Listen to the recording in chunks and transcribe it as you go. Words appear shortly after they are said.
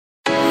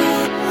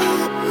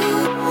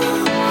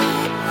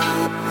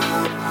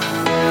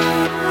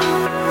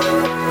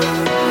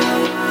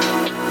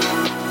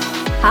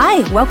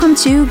Hi, welcome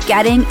to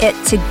Getting It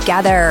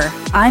Together.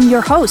 I'm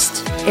your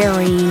host,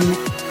 Erin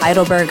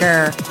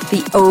Heidelberger,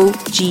 the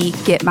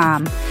OG Get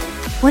Mom.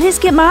 What is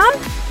Get Mom?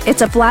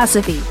 It's a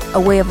philosophy, a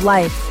way of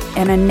life,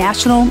 and a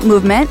national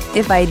movement,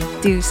 if I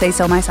do say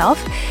so myself,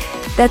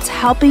 that's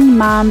helping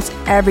moms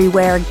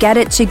everywhere get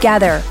it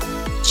together.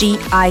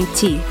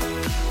 G-I-T.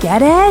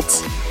 Get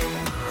it?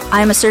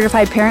 I'm a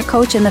certified parent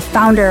coach and the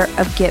founder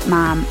of Get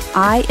Mom.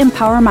 I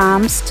empower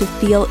moms to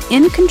feel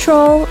in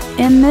control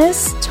in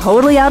this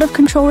totally out of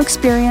control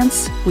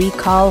experience we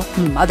call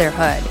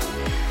motherhood.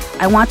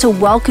 I want to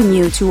welcome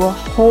you to a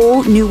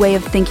whole new way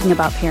of thinking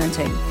about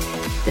parenting.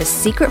 The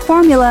secret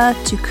formula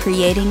to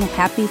creating a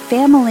happy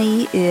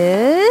family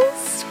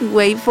is,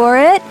 wait for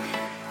it,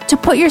 to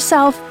put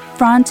yourself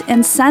front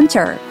and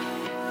center.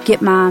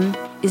 Get Mom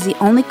is the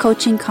only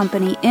coaching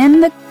company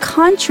in the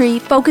country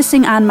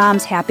focusing on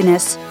mom's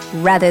happiness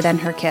rather than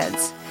her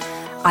kids.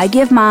 I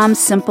give moms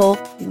simple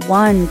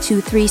 1,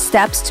 2, 3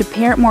 steps to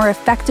parent more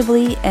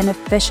effectively and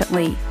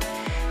efficiently.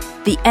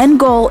 The end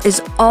goal is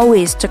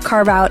always to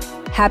carve out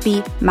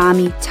happy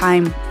mommy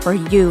time for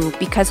you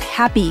because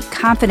happy,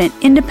 confident,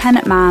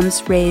 independent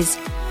moms raise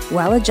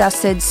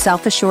well-adjusted,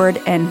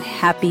 self-assured, and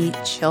happy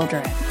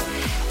children.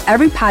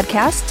 Every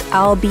podcast,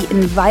 I'll be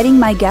inviting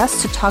my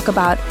guests to talk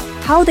about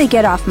how they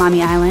get off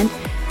Mommy Island,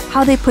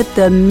 how they put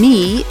the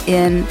me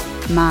in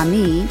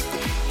mommy,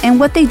 and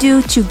what they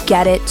do to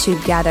get it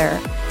together.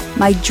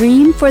 My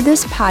dream for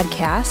this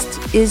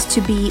podcast is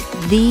to be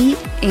the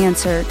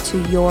answer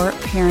to your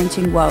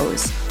parenting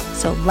woes.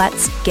 So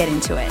let's get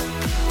into it.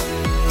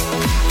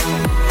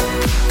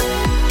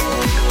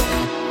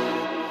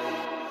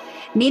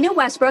 Nina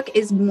Westbrook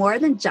is more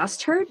than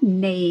just her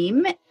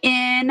name.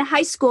 In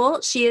high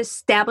school, she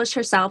established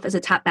herself as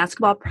a top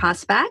basketball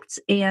prospect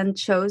and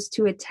chose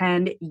to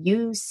attend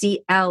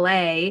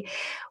UCLA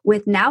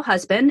with now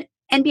husband,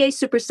 NBA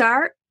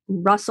superstar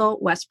Russell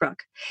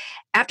Westbrook.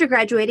 After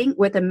graduating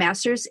with a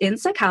master's in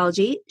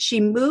psychology,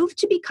 she moved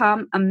to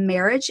become a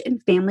marriage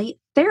and family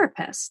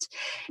therapist.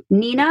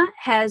 Nina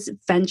has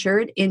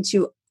ventured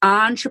into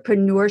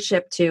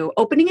entrepreneurship too,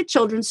 opening a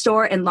children's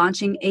store and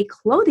launching a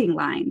clothing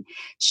line.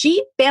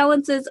 She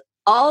balances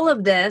all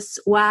of this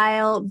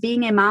while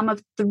being a mom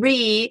of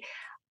 3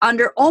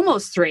 under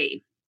almost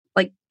 3,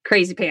 like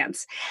crazy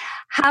pants.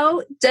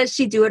 How does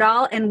she do it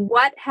all? And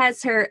what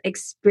has her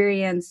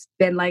experience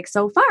been like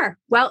so far?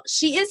 Well,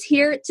 she is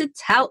here to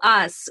tell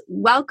us.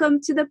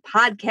 Welcome to the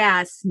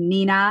podcast,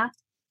 Nina.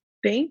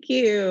 Thank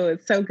you.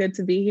 It's so good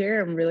to be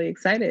here. I'm really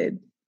excited.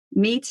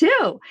 Me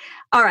too.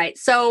 All right.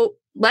 So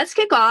let's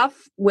kick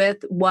off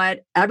with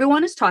what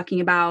everyone is talking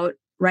about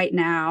right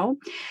now.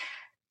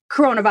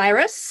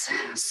 Coronavirus.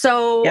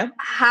 So Yep.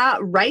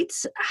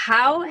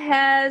 how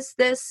has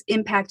this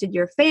impacted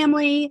your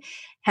family?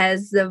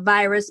 Has the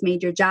virus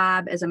made your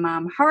job as a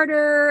mom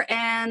harder?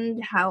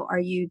 And how are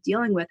you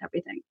dealing with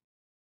everything?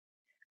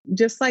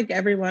 Just like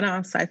everyone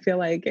else, I feel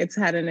like it's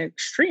had an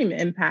extreme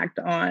impact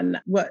on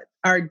what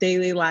our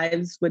daily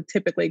lives would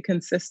typically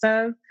consist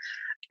of.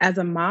 As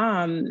a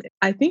mom,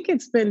 I think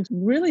it's been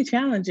really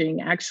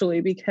challenging actually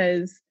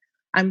because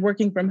I'm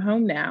working from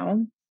home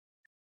now.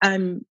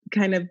 I'm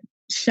kind of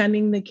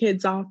shunning the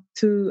kids off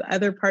to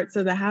other parts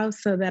of the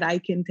house so that I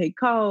can take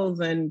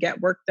calls and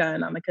get work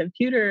done on the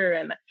computer.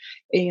 And,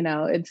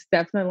 it's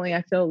definitely,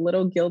 I feel a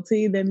little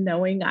guilty them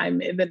knowing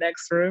I'm in the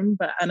next room,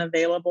 but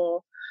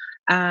unavailable.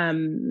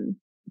 Trying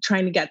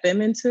to get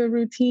them into a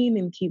routine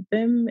and keep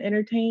them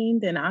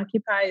entertained and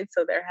occupied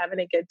so they're having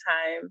a good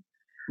time.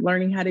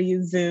 Learning how to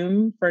use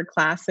Zoom for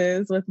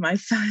classes with my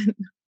son.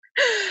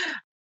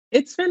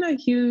 It's been a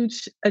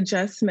huge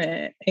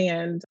adjustment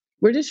and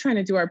we're just trying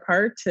to do our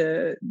part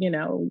to,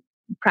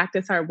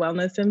 practice our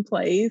wellness in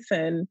place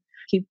and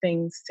keep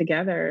things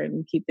together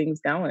and keep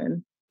things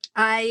going.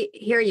 I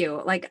hear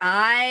you. Like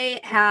I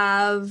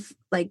have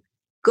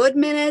good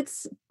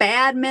minutes,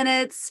 bad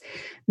minutes,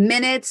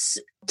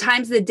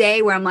 times of the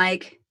day where I'm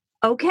like,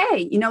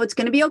 okay, it's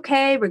going to be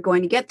okay. We're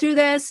going to get through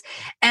this.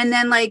 And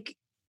then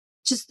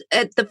just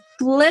at the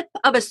flip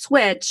of a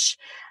switch,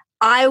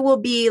 I will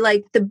be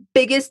like the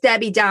biggest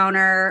Debbie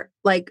Downer.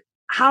 Like,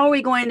 how are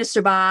we going to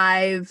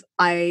survive?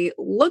 I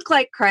look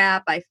like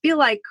crap. I feel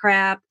like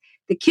crap.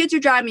 The kids are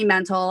driving me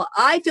mental.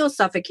 I feel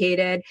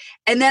suffocated.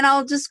 And then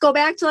I'll just go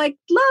back to la,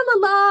 la,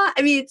 la.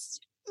 I mean, it's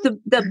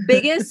the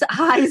biggest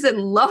highs and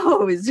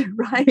lows,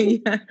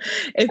 right? Yeah,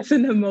 it's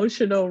an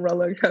emotional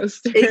roller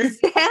coaster.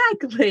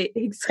 Exactly.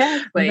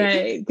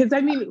 Right. Because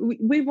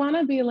we want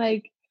to be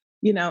like,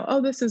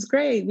 oh, this is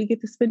great. We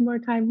get to spend more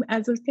time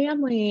as a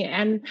family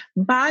and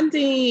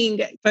bonding.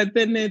 But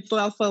then it's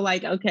also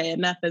like, okay,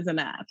 enough is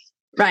enough.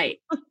 Right.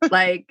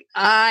 Like,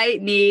 I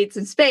need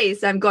some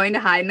space. I'm going to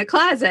hide in the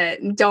closet.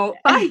 Don't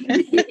find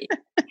me.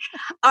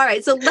 All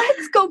right. So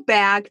let's go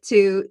back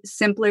to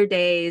simpler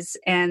days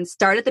and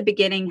start at the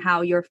beginning,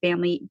 how your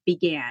family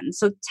began.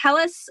 So tell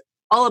us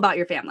all about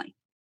your family.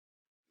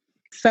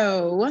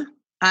 So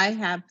I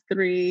have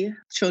 3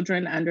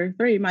 children under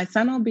 3. My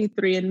son will be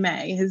 3 in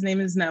May. His name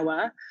is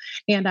Noah.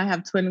 And I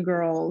have twin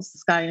girls,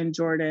 Sky and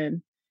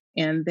Jordan.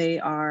 and they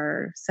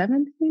are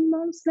 17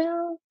 months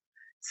now.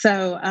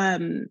 So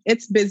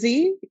it's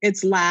busy,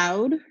 it's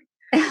loud.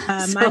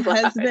 My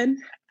husband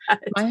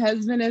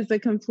is a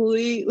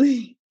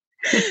completely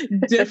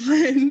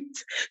different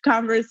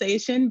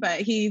conversation,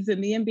 but he's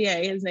in the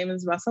NBA. His name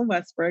is Russell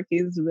Westbrook.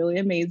 He's really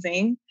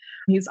amazing.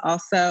 He's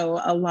also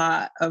a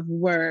lot of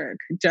work,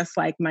 just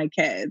like my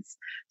kids.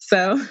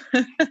 So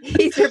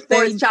he's your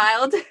fourth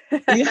child.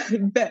 Yeah,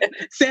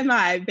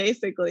 semi,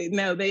 basically.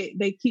 No,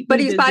 they keep but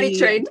me he's busy. body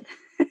trained.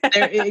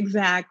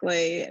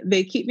 Exactly.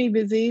 They keep me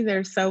busy.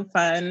 They're so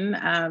fun.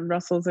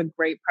 Russell's a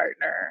great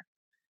partner.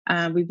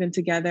 We've been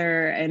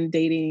together and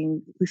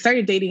dating. We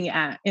started dating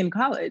in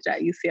college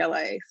at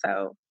UCLA.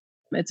 So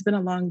it's been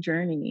a long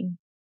journey.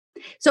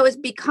 So is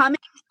becoming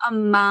a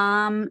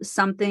mom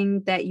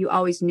something that you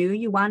always knew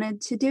you wanted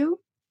to do?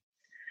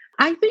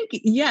 I think,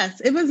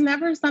 yes. It was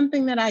never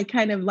something that I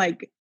kind of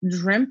like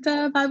dreamt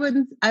of. I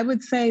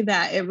would say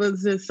that it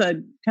was just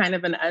a kind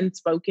of an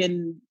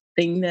unspoken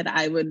thing that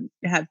I would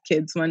have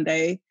kids one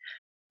day.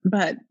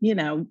 But,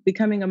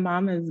 becoming a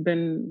mom has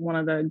been one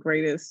of the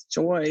greatest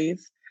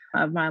joys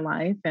of my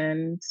life,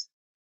 and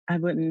I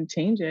wouldn't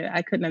change it.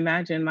 I couldn't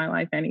imagine my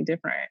life any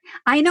different.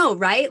 I know,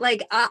 right?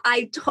 Like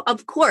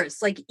of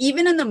course, like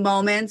even in the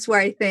moments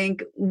where I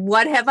think,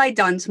 what have I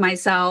done to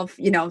myself?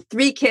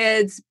 3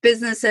 kids,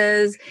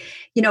 businesses,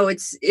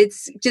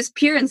 it's just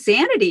pure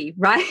insanity,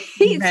 right?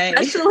 Right.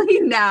 Especially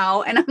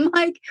now. And I'm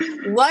like,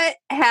 what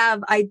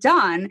have I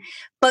done?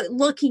 But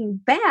looking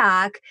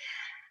back,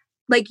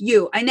 like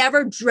you, I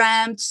never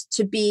dreamt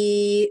to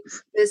be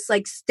this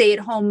like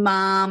stay-at-home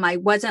mom. I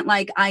wasn't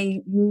like,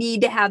 I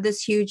need to have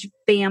this huge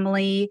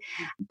family.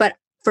 But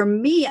for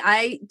me,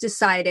 I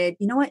decided,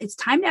 you know what, it's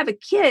time to have a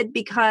kid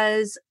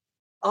because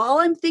all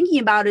I'm thinking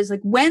about is like,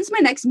 when's my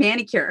next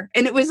manicure?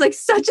 And it was like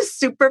such a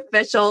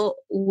superficial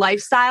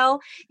lifestyle.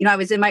 I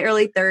was in my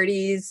early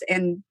 30s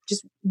and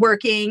just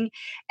working.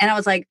 And I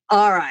was like,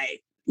 all right,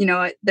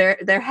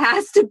 there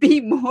has to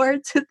be more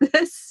to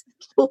this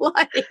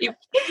life.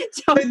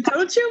 But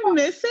don't you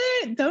miss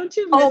it?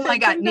 Oh my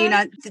God,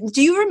 Nina,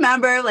 do you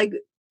remember like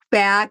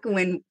back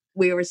when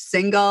we were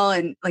single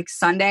and like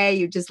Sunday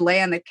you just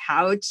lay on the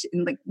couch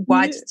and like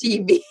watch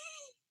TV?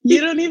 You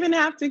don't even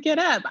have to get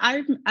up.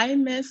 I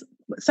miss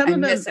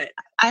some of it.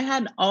 I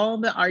had all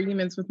the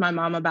arguments with my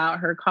mom about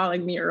her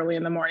calling me early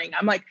in the morning.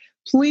 I'm like,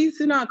 please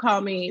do not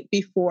call me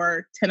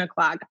before 10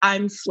 o'clock.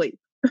 I'm asleep.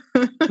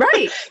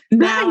 Right.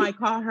 Now right. I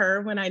call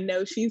her when I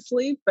know she's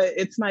asleep, but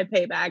it's my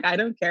payback. I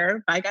don't care.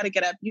 If I got to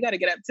get up, you got to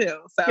get up too.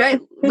 So right.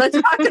 Let's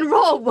rock and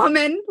roll,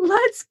 woman.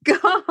 Let's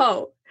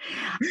go.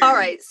 All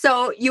right.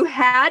 So you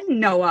had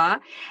Noah,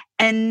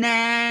 and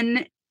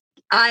then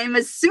I'm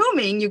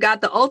assuming you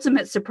got the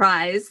ultimate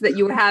surprise that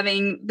you were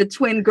having the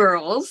twin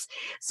girls.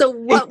 So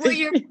what were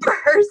your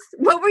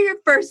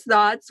first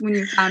thoughts when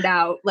you found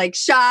out? Like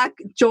shock,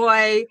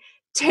 joy,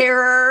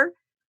 terror,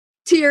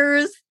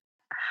 tears?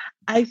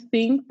 I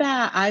think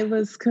that I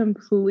was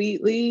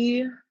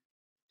completely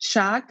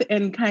shocked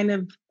and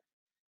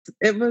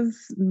it was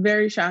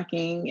very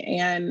shocking.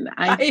 And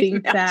I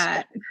think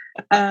that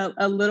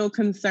a little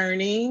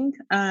concerning.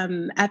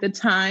 At the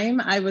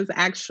time, I was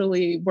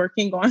actually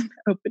working on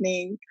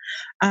opening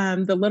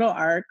the Little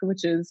Arc,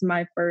 which is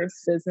my first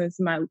business,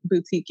 my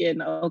boutique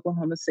in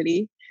Oklahoma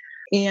City.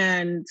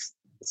 And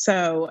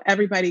so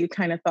everybody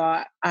kind of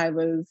thought I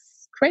was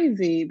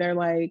crazy. They're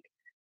like,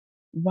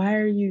 why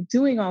are you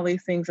doing all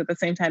these things at the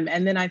same time?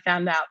 And then I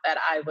found out that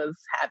I was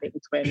having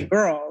twin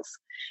girls,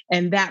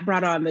 and that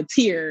brought on the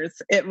tears.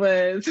 It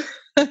was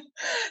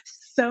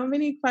so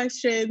many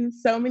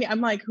questions, I'm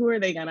like, who are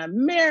they going to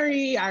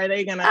marry? Are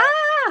they going to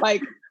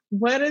like,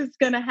 what is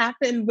going to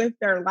happen with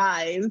their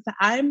lives?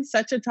 I'm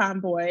such a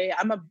tomboy.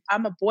 I'm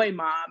a boy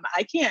mom.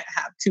 I can't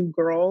have 2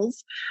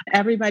 girls.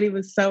 Everybody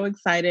was so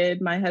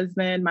excited. My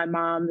husband, my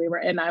mom,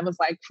 and I was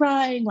like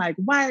crying, like,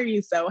 why are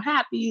you so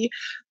happy?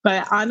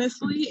 But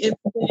honestly, it's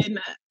been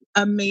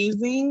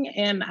amazing.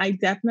 And I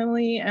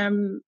definitely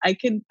I'm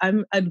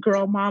a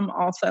girl mom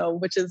also,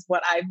 which is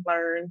what I've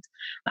learned.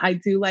 I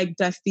do like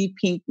dusty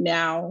pink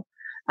now.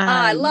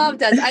 I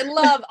love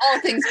all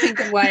things pink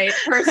and white,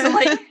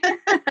 personally.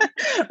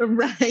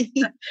 Right.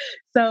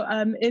 So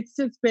it's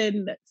just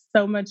been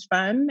so much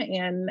fun,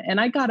 and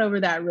I got over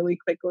that really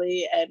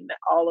quickly, and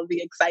all of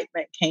the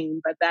excitement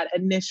came, but that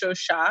initial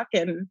shock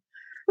and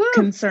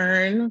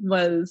concern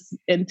was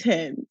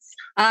intense.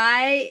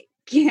 I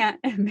can't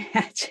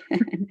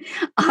imagine.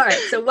 All right.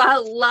 So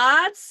while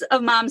lots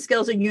of mom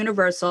skills are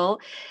universal,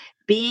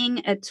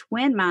 being a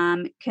twin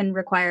mom can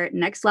require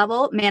next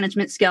level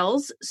management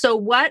skills. So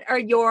what are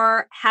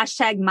your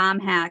 #mom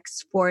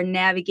hacks for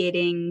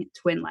navigating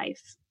twin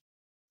life?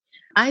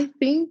 I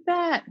think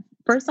that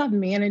first off,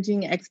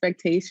 managing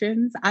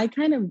expectations. I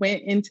kind of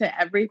went into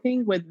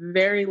everything with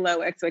very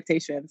low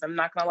expectations. I'm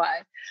not going to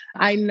lie.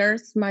 I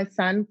nursed my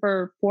son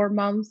for 4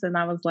 months and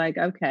I was like,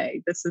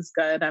 okay, this is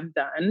good. I'm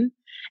done.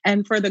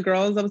 And for the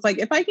girls, I was like,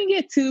 if I can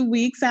get 2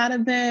 weeks out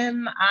of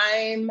them,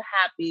 I'm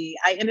happy.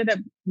 I ended up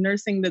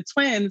nursing the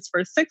twins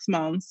for 6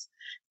 months.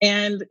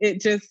 And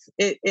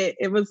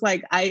it was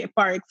like I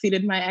far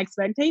exceeded my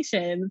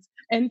expectations.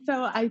 And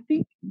so I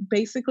think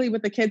basically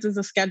with the kids is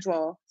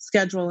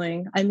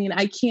scheduling. I mean,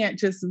 I can't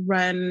just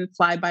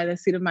fly by the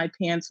seat of my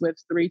pants with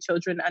 3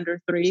 children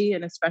under 3,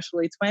 and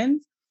especially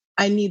twins.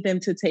 I need them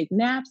to take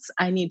naps.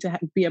 I need to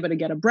be able to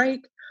get a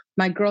break.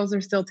 My girls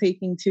are still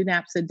taking 2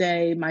 naps a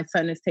day. My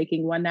son is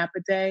taking 1 nap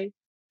a day.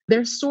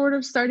 They're sort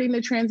of starting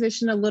to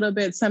transition a little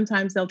bit.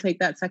 Sometimes they'll take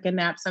that second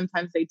nap.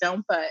 Sometimes they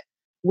don't. But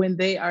when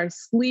they are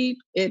asleep,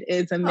 it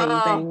is amazing.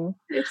 Oh,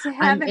 it's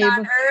heaven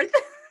on earth.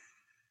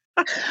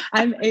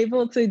 I'm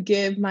able to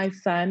give my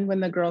son, when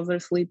the girls are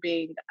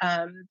sleeping,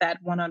 that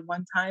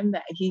one-on-one time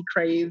that he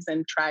craves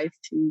and tries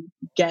to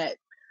get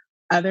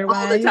otherwise.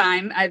 All the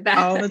time, I bet.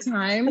 All the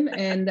time.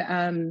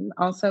 And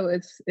also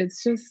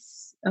it's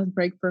just a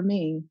break for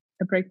me,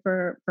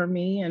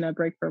 and a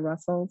break for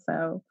Russell.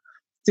 So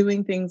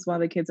doing things while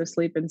the kids are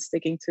asleep and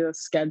sticking to a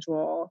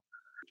schedule.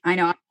 I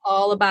know, I'm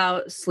all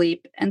about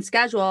sleep and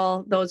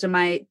schedule. Those are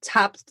my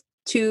top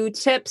 2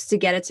 tips to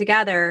get it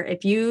together.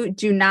 If you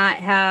do not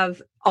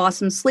have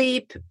awesome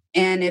sleep,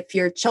 and if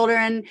your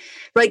children,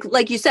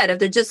 like you said, if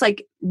they're just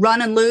like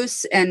running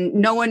loose and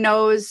no one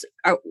knows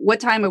what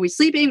time are we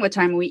sleeping, what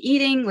time are we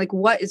eating, like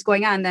what is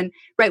going on, then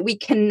we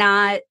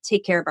cannot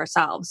take care of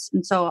ourselves.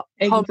 And so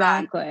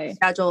exactly,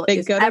 schedule they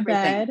is go to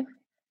everything. bed.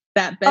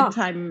 That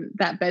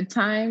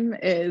bedtime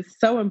is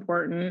so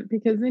important,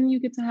 because then you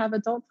get to have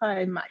adult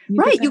time.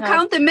 You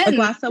count the minutes. A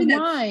glass of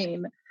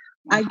wine. 100%.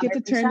 I get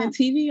to turn the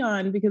TV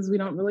on, because we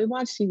don't really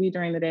watch TV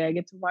during the day. I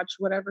get to watch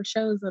whatever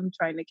shows I'm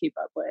trying to keep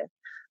up with.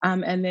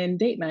 And then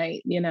date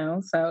night,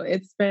 so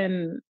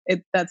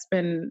that's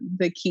been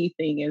the key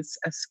thing, is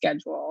a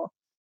schedule.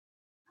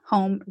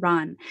 Home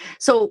run.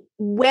 So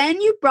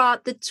when you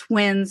brought the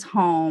twins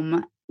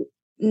home,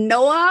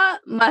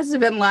 Noah must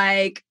have been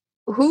like,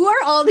 who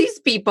are all these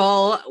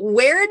people?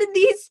 Where did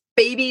these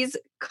babies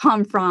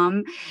come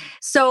from?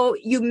 So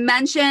you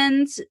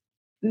mentioned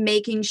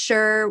making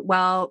sure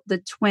while the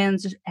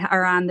twins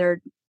are on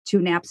their 2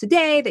 naps a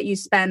day that you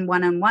spend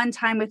one-on-one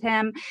time with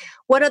him.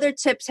 What other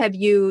tips have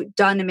you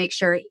done to make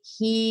sure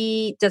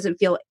he doesn't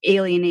feel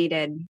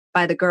alienated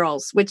by the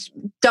girls, which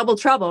double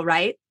trouble,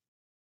 right?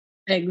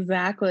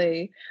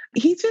 Exactly.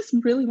 He just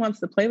really wants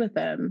to play with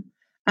them.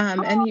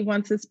 And he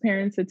wants his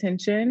parents'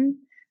 attention.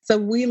 So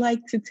we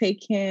like to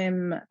take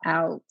him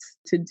out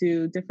to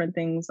do different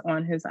things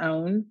on his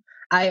own.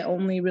 I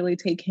only really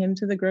take him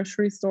to the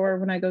grocery store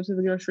when I go to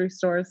the grocery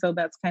store. So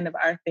that's kind of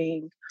our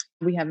thing.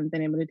 We haven't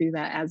been able to do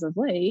that as of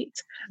late.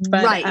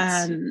 But right.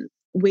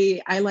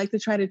 I like to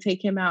try to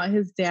take him out.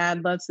 His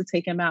dad loves to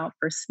take him out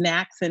for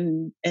snacks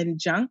and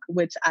junk,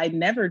 which I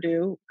never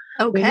do.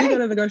 Okay. When we go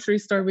to the grocery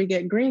store, we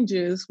get green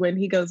juice. When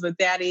he goes with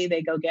daddy,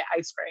 they go get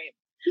ice cream.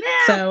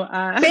 Yeah. So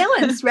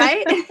balance,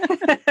 right?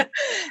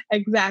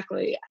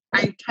 Exactly.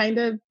 I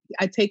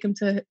take him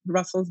to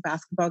Russell's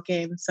basketball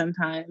games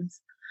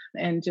sometimes,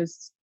 and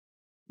just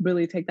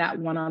really take that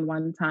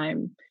one-on-one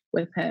time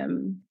with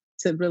him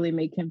to really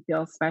make him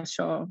feel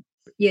special.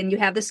 Yeah, and you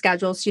have the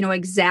schedule, so you know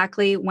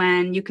exactly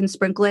when you can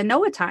sprinkle in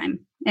Noah time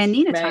and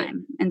Nina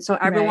time. And so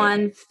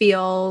everyone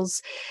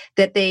feels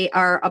that they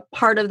are a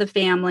part of the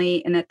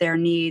family and that their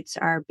needs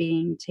are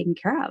being taken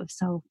care of.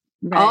 So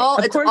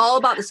it's all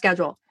about the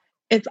schedule.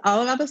 It's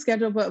all about the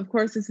schedule, but of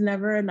course it's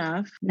never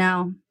enough.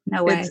 No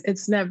way.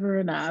 It's never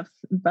enough.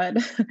 But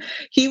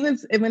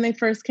when they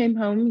first came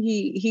home,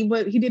 he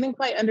didn't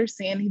quite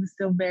understand. He was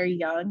still very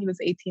young. He was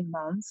 18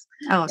 months.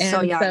 Oh,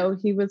 so young. So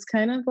he was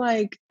kind of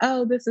like,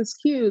 oh, this is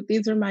cute.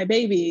 These are my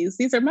babies.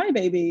 He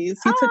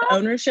took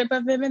ownership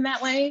of them in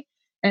that way.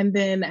 And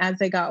then as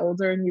they got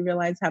older and you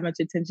realize how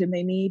much attention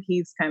they need,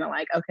 he's kind of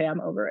like, okay,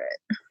 I'm over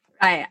it.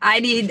 I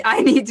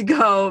need to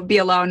go be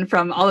alone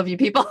from all of you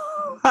people.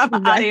 I'm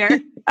out of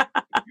here.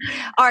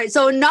 All right.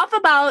 So enough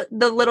about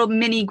the little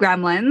mini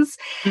gremlins.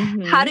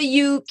 Mm-hmm. How do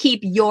you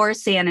keep your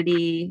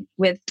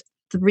with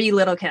 3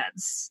 little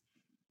kids?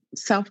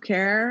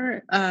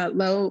 Self-care,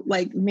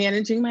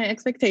 managing my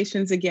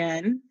expectations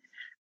again,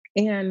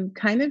 and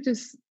kind of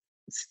just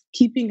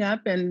keeping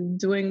up and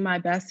doing my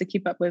best to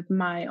keep up with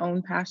my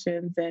own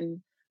passions. And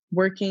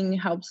working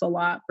helps a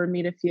lot for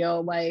me to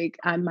feel like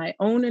I'm my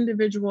own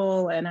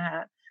individual, and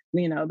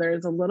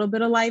there's a little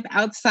bit of life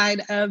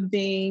outside of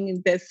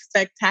being this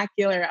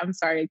spectacular,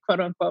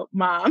 quote unquote,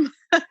 mom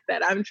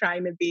that I'm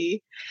trying to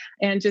be,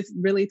 and just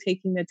really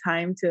taking the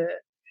time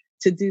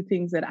to do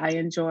things that I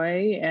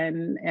enjoy.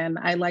 And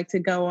I like to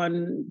go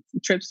on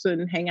trips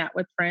and hang out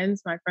with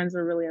friends. My friends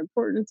are really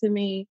important to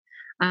me.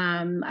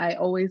 I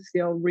always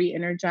feel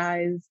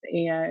re-energized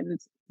and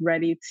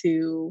ready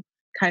to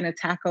kind of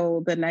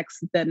tackle the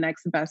next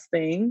best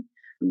thing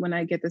when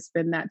I get to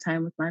spend that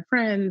time with my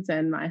friends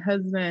and my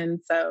husband.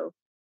 So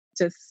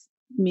just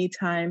me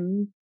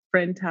time,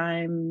 friend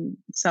time,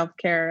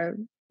 self-care,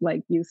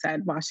 like you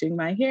said, washing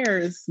my hair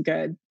is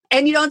good.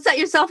 And you don't set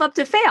yourself up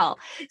to fail.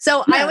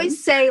 So I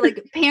always say,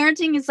 like,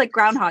 parenting is like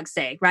Groundhog's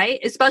Day,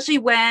 right? Especially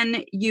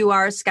when you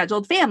are a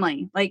scheduled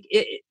family. Like,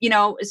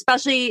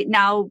 especially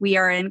now we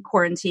are in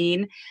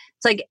quarantine.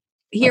 It's like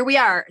here we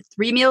are,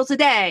 3 meals a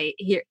day.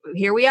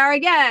 Here we are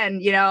again.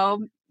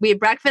 We have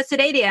breakfast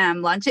at 8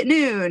 a.m., lunch at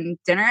noon,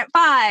 dinner at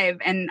 5.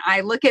 And I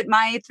look at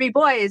my 3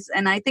 boys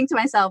and I think to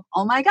myself,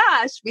 oh my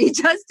gosh, we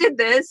just did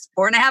this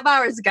 4.5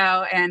 hours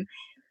ago. And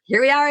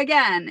here we are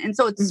again. And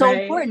so it's so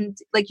important,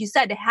 like you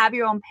said, to have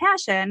your own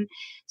passion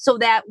so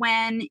that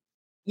when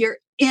you're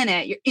in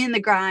it, you're in the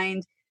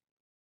grind,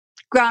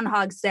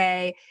 Groundhog's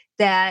Day,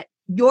 that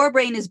your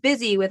brain is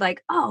busy with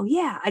like, oh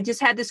yeah, I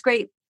just had this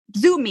great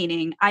Zoom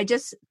meeting.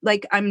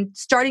 I'm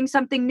starting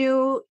something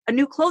new, a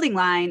new clothing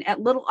line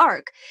at Little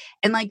Arc.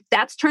 And like,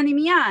 that's turning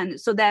me on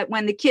so that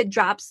when the kid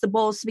drops the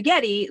bowl of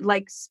spaghetti,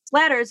 like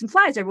splatters and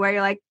flies everywhere,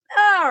 you're like,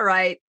 all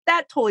right,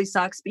 that totally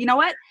sucks. But you know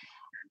what?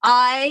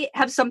 I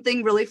have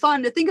something really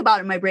fun to think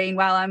about in my brain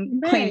while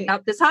I'm cleaning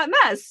up this hot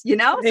mess,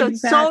 So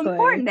it's so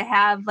important to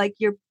have like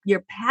your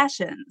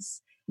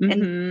passions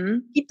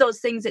and keep those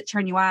things that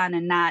turn you on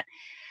and not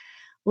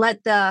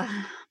let the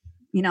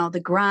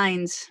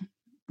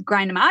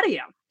grind them out of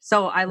you.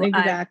 So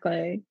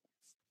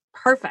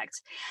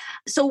perfect.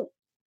 So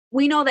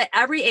we know that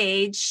every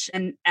age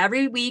and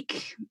every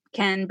week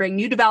can bring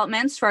new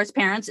developments for us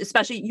parents,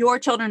 especially your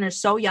children are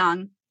so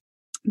young.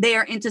 They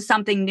are into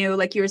something new.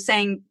 Like you were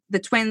saying, the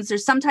twins are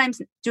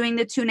sometimes doing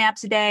the 2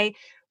 naps a day.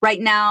 Right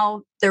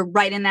now, they're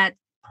right in that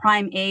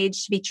prime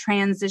age to be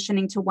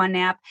transitioning to 1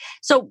 nap.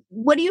 So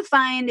what do you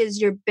find is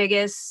your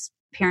biggest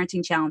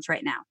parenting challenge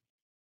right now?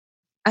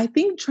 I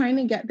think trying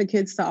to get the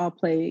kids to all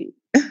play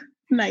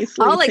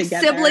nicely all like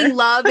together. Sibling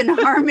love and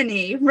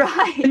harmony,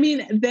 right? I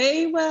mean,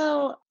 they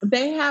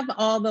have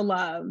all the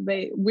love.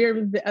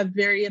 We're a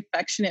very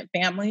affectionate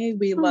family.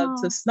 We love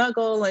to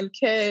snuggle and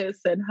kiss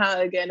and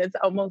hug, and it's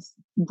almost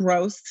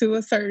gross to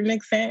a certain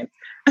extent.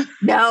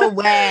 No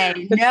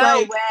way.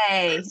 No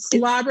way.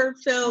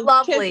 Slobber-filled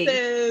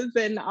kisses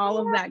and all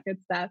of that good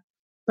stuff.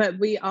 But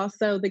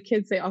the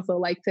kids, they also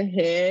like to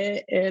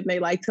hit and they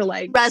like to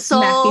like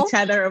wrestle, smack each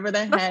other over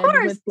the head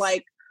with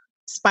like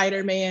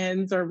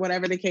Spider-Mans or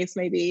whatever the case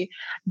may be.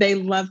 They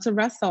love to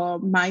wrestle.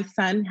 My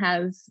son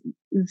has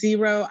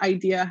zero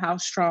idea how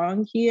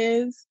strong he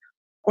is,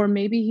 or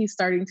maybe he's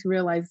starting to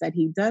realize that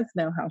he does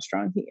know how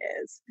strong he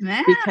is.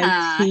 Yeah,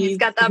 because he's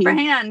got the upper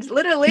hand,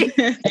 literally.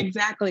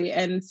 Exactly.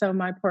 And so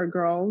my poor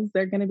girls,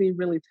 they're going to be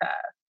really tough.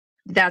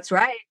 That's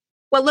right.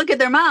 Well, look at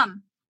their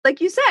mom. Like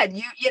you said,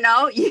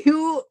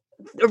 you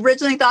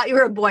originally thought you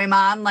were a boy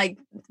mom, like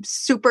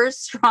super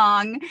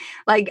strong,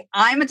 like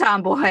I'm a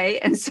tomboy.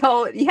 And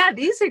so, yeah,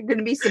 these are going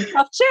to be some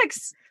tough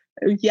chicks.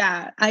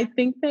 Yeah, I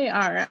think they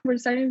are. We're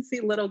starting to see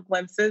little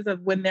glimpses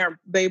of when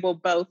they will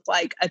both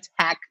like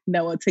attack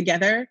Noah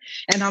together.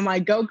 And I'm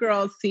like, go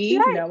girls, see,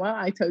 right. Noah,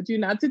 I told you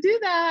not to do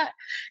that.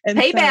 And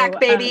payback,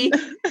 baby.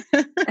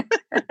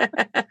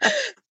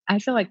 I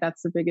feel like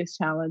that's the biggest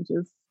challenge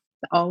is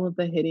all of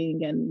the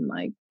hitting and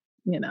like,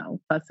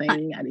 fussing at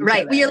each other.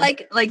 Right. Well, you're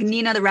like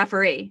Nina, the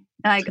referee.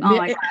 Like, oh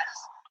my gosh.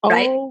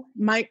 Right? Oh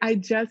my, I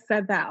just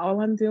said that.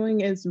 All I'm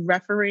doing is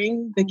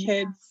refereeing the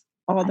kids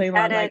all day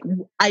long. Like,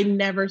 I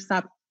never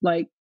stop.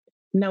 Like,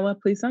 Noah,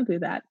 please don't do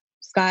that.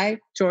 Sky,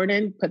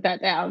 Jordan, put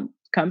that down.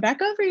 Come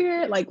back over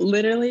here. Like,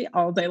 literally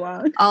all day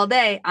long. All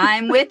day.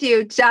 I'm with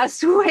you.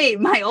 Just wait.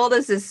 My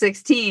oldest is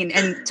 16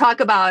 and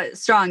talk about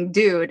strong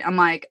dude. I'm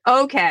like,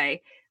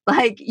 okay.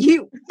 Like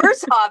you,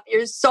 first off,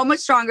 you're so much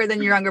stronger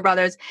than your younger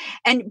brothers.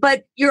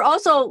 But you're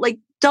also like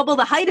double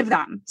the height of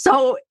them.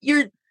 So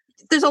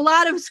there's a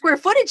lot of square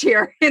footage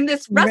here in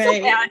this wrestle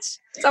match.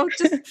 So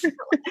just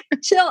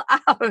chill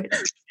out.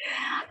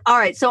 All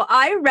right. So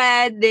I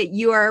read that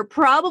you are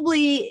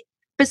probably,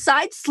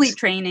 besides sleep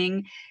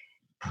training,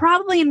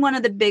 probably in one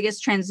of the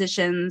biggest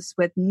transitions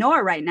with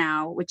Noah right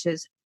now, which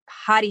is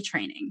potty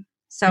training.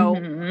 So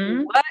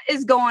what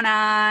is going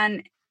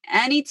on?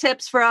 Any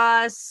tips for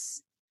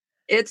us?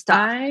 It's tough.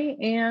 I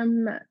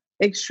am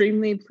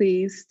extremely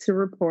pleased to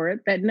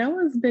report that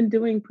Noah's been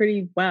doing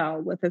pretty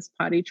well with his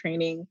potty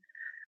training.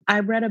 I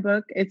read a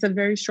book. It's a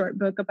very short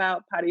book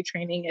about potty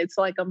training. It's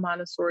like a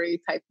Montessori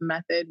type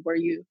method where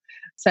you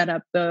set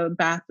up the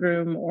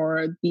bathroom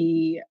or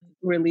the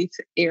relief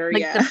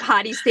area. Like the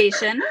potty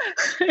station.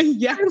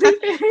 Yeah.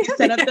 You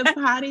set up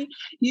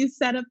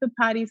the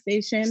potty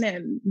station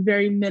and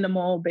very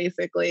minimal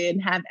basically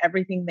and have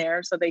everything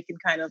there so they can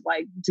kind of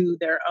like do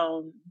their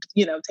own,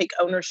 take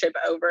ownership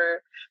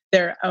over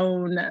their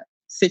own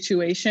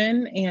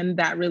situation. And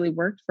that really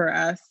worked for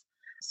us.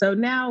 So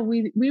now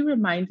we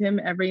remind him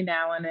every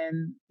now and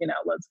then,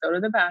 let's go to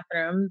the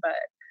bathroom.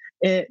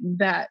 But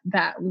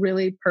that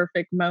really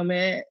perfect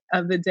moment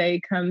of the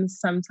day comes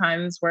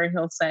sometimes where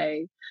he'll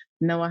say,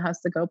 Noah has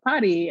to go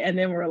potty. And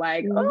then we're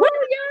like,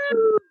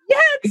 oh,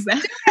 yes,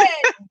 exactly. Do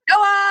it.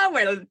 Noah,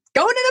 we're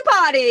going to the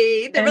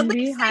potty. And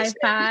we high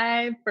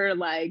five for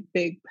like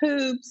big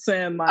poops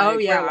and like,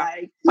 we're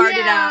like, fart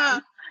it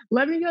out.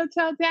 Let me go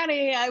tell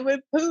Daddy I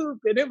went poop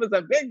and it was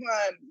a big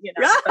one.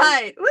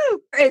 Right. So.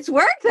 Woo. It's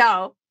worked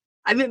though.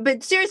 I mean,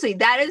 but seriously,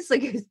 that is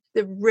like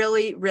the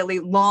really, really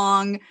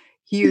long,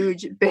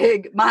 huge,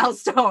 big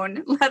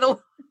milestone, let alone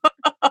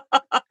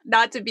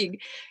not to be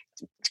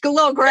a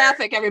little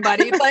graphic,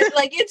 everybody, but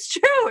like, it's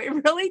true.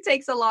 It really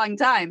takes a long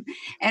time.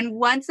 And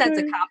once that's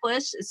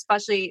accomplished,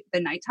 especially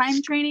the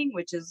nighttime training,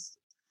 which is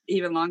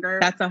even longer.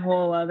 That's a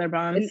whole other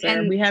monster.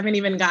 And we haven't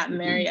even gotten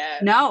there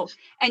yet. No.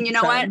 And you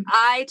know what?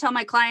 I tell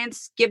my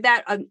clients, give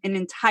that an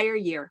entire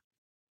year.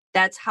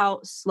 That's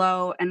how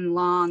slow and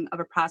long of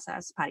a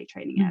process potty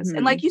training is.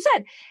 And like you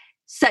said,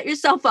 set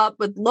yourself up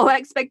with low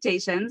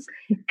expectations,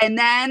 and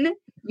then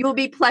you will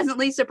be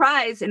pleasantly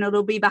surprised, and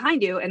it'll be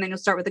behind you. And then you'll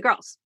start with the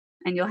girls,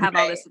 and you'll have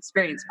all this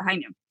experience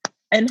behind you.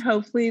 And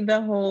hopefully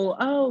the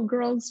whole,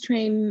 girls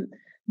train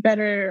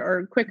better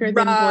or quicker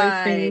than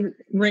boys thing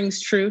rings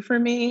true for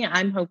me.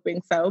 I'm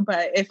hoping so.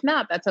 But if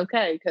not, that's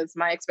okay, because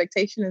my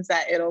expectation is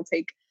that it'll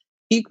take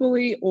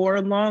equally or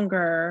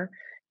longer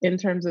in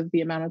terms of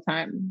the amount of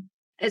time.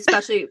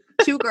 Especially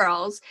 2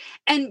 girls.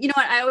 And you know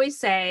what? I always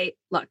say,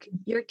 look,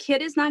 your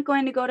kid is not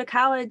going to go to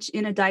college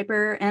in a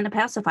diaper and a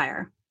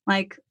pacifier.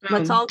 Like,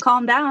 let's all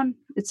calm down.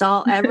 It's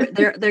all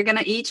they're going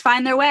to each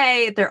find their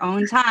way at their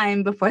own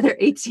time before they're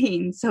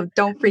 18. So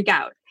don't freak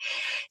out.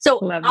 So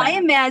I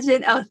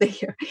imagine,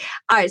 thank you.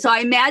 All right. So I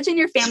imagine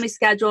your family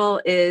schedule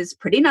is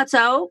pretty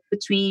nutso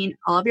between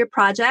all of your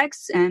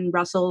projects and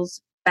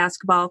Russell's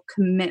basketball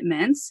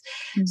commitments.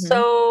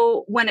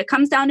 So when it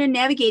comes down to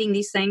navigating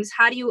these things,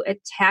 how do you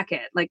attack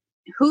it? Like,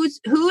 who's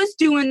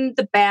doing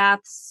the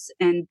baths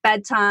and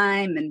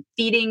bedtime and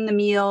feeding the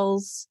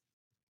meals?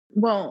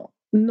 Well,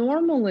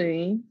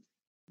 normally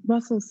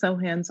Russell's so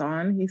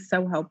hands-on. He's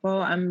so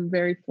helpful. I'm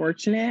very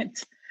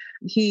fortunate.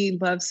 He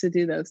loves to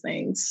do those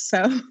things.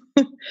 So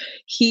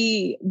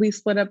we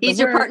split up. He's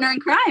your partner in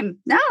crime.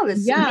 No,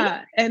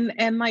 yeah.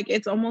 And like,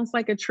 it's almost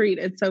like a treat.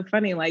 It's so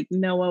funny. Like,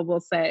 Noah will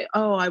say,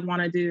 "Oh, I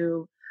want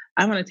to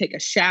take a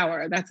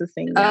shower." That's a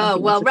thing. Oh,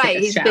 well, right.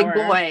 He's a big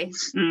boy.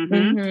 So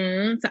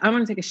I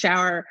want to take a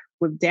shower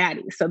with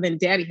Daddy. So then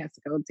Daddy has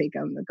to go to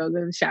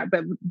the shower.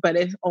 But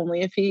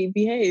if he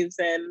behaves,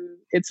 and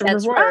it's a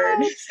reward.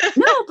 Right.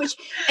 No,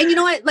 and you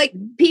know what? Like,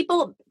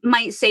 people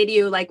might say to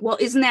you, like, well,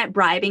 isn't that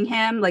bribing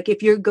him? Like,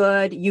 if you're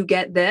good, you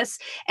get this.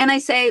 And I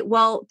say,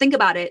 well, think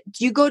about it.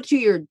 Do you go to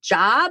your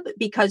job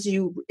because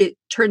it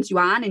turns you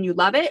on and you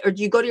love it? Or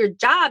do you go to your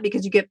job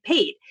because you get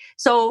paid?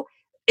 So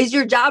is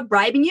your job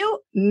bribing you?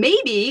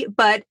 Maybe,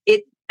 but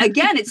it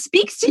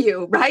speaks to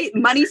you, right?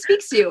 Money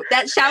speaks to you.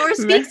 That shower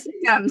speaks to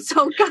him.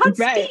 So Godspeed.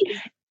 Right.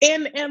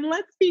 And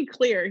let's be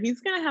clear, he's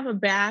going to have a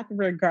bath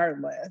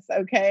regardless,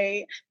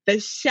 okay? The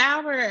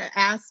shower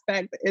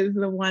aspect is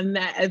the one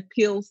that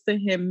appeals to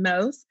him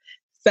most.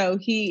 So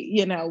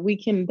we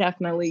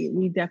definitely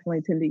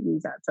tend to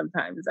use that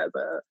sometimes as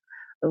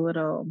a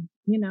little,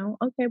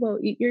 okay, well,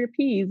 eat your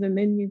peas and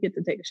then you get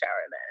to take a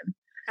shower then.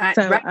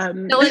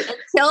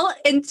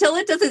 Until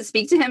it doesn't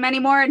speak to him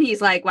anymore, and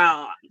he's like,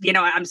 well,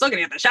 I'm still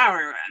gonna get the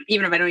shower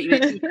even if I don't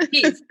even eat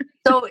peas.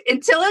 So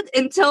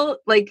until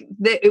like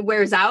it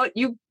wears out,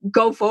 you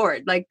go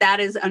forward. Like, that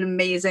is an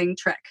amazing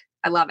trick.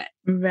 I love it.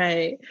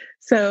 Right.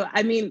 So,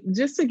 I mean,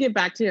 just to get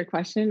back to your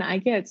question, I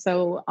get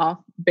so off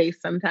base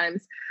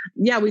sometimes.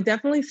 Yeah, we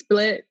definitely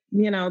split,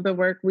 the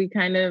work. We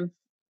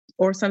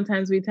or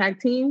sometimes we tag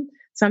team.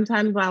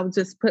 Sometimes I'll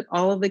just put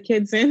all of the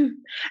kids in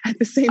at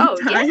the same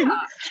time. Yeah,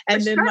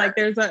 and then like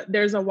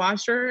there's a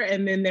washer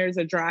and then there's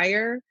a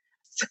dryer.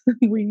 So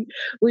we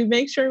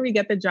make sure we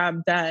get the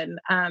job done.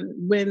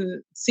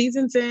 When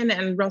season's in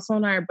and Russell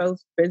and I are both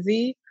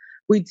busy,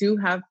 we do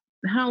have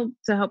help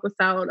to help us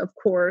out, of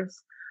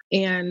course.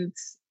 And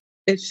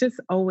it's just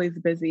always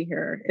busy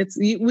here.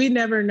 We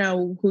never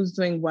know who's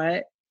doing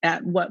what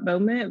at what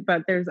moment,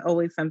 but there's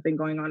always something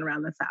going on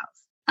around this house.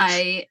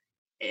 I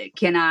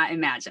cannot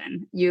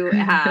imagine. You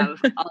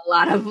have a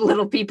lot of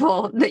little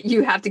people that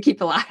you have to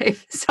keep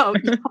alive. So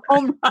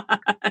home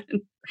run.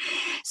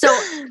 So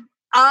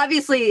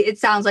obviously it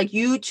sounds like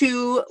you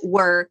two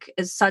work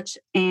as such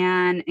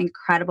an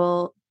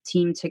incredible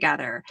team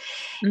together.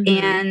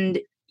 And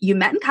you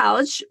met in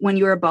college when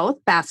you were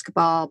both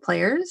basketball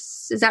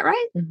players. Is that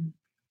right?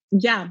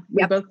 Yeah,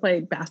 we both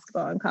played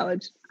basketball in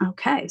college.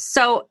 Okay.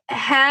 So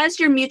has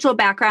your mutual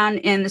background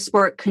in the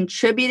sport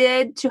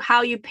contributed to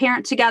how you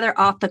parent together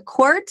off the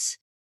court?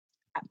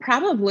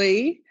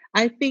 Probably.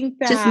 I think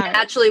that just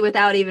naturally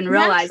without even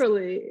realizing.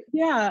 Naturally,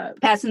 yeah.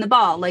 Passing the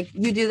ball. Like,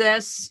 you do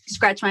this,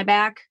 scratch my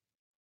back,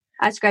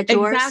 I scratch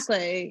yours.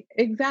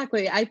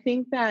 Exactly. I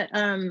think that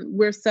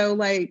we're so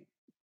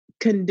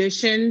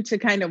conditioned to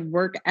kind of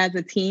work as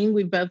a team.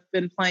 We've both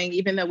been playing,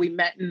 even though we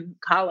met in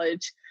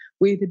college.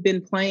 We've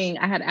been playing.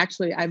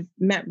 I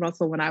met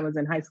Russell when I was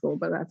in high school,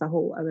 but that's a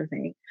whole other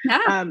thing.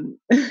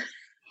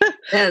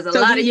 There's a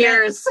lot of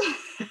years.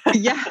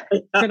 Yeah,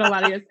 it's been a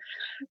lot of years.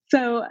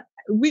 So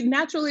we've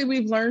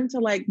learned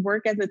to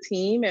work as a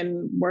team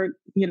and work,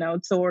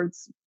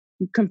 towards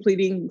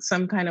completing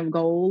some kind of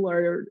goal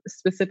or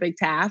specific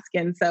task.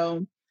 And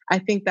so I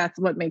think that's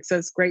what makes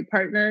us great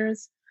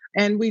partners.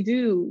 And we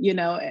do,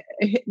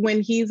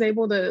 when he's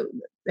able to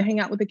hang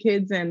out with the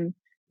kids and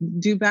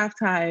do bath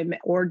time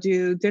or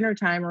do dinner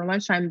time or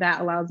lunchtime,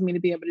 that allows me to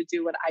be able to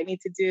do what I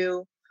need to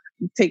do,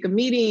 take a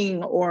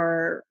meeting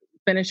or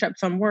finish up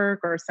some work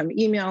or some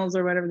emails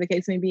or whatever the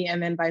case may be.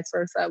 And then vice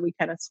versa, we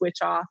kind of switch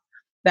off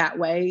that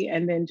way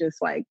and then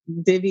just like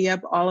divvy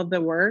up all of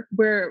the work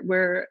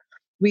where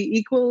we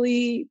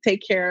equally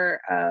take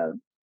care of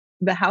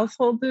the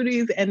household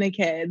duties and the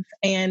kids.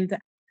 And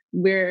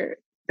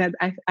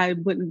I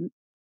wouldn't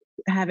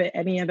have it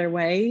any other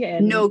way.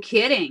 And no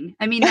kidding.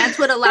 I mean, that's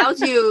what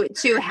allows you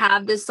to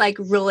have this like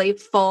really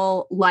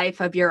full life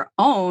of your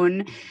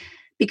own,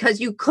 because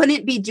you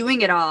couldn't be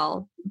doing it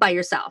all by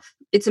yourself.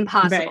 It's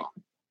impossible.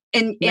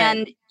 Right.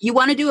 And you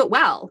want to do it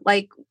well.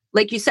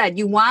 Like you said,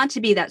 you want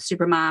to be that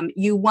super mom.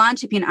 You want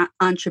to be an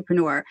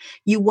entrepreneur.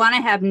 You want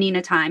to have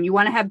Nina time. You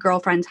want to have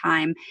girlfriend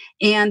time.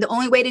 And the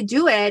only way to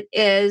do it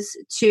is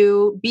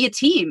to be a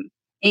team.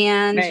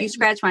 And you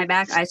scratch my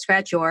back, I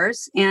scratch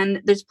yours.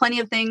 And there's plenty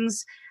of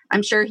things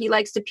I'm sure he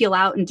likes to peel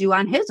out and do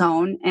on his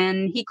own.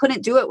 And he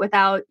couldn't do it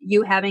without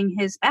you having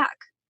his back.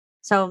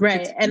 So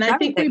and I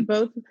think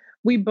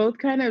we both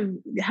kind of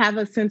have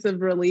a sense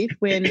of relief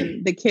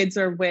when the kids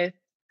are with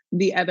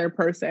the other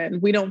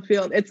person. We don't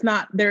feel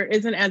there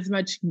isn't as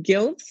much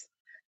guilt,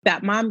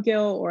 that mom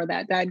guilt or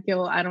that dad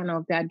guilt. I don't know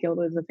if dad guilt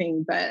is a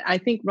thing, but I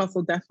think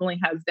Russell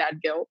definitely has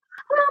dad guilt.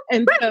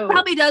 And so, he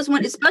probably does,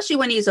 especially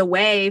when he's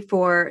away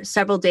for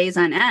several days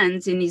on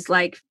end and he's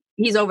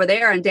over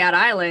there on Dad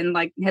Island,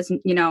 like has,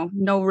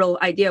 no real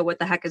idea what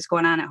the heck is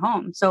going on at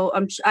home. So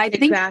I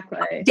think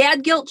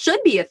dad guilt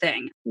should be a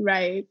thing.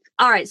 Right.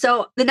 All right.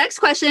 So the next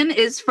question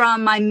is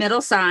from my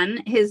middle son.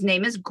 His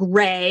name is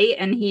Gray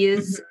and he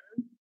is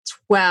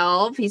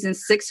 12. He's in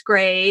 6th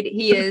grade.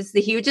 He is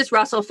the hugest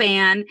Russell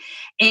fan.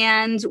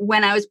 And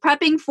when I was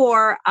prepping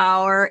for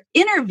our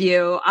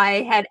interview,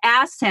 I had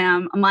asked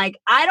him, I'm like,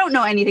 I don't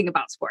know anything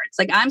about sports.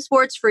 Like, I'm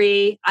sports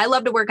free. I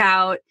love to work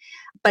out,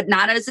 but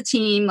not as a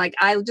team. Like,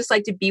 I just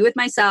like to be with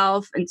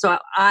myself. And so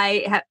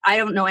I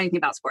don't know anything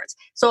about sports.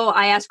 So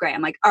I asked Gray,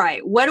 I'm like, all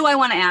right, what do I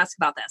want to ask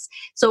about this?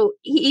 So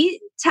he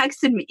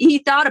texted me, he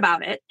thought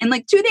about it. And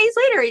like 2 days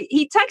later,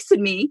 he texted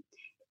me,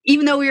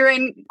 even though we were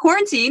in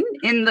quarantine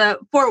in the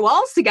 4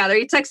 walls together,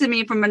 he texted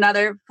me from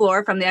another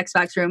floor from the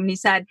Xbox room. And he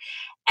said,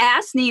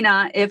 ask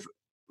Nina if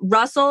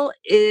Russell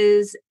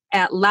is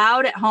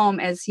loud at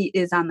home as he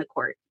is on the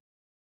court.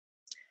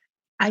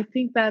 I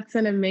think that's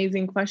an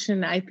amazing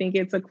question. I think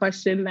it's a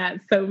question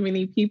that so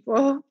many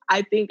people,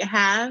 I think,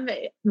 have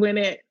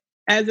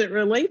as it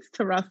relates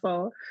to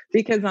Russell,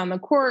 because on the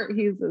court,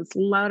 he's this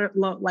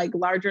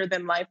larger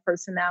than life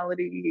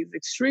personality. He's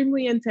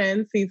extremely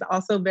intense. He's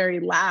also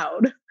very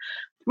loud.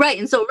 Right.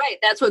 And so,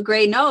 that's what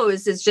Gray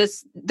knows is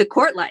just the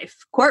court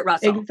life, court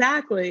Russell.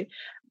 Exactly.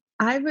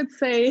 I would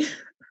say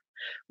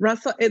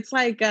Russell, it's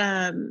like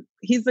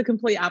he's the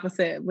complete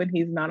opposite when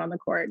he's not on the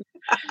court.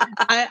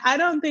 I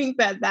don't think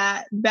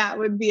that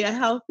would be a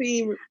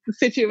healthy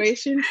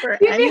situation for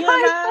any of us.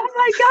 Oh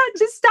my God,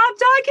 just stop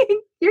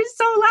talking. You're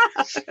so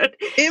loud.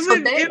 It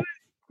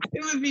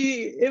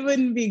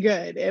wouldn't be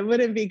good. It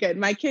wouldn't be good.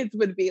 My kids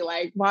would be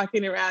like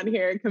walking around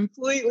here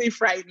completely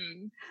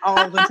frightened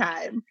all the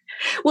time.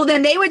 Well,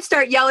 then they would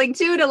start yelling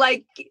too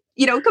to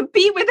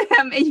compete with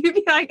him. And you'd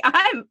be like,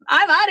 I'm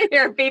out of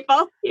here,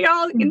 people. You're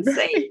all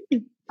insane.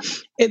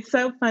 It's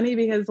so funny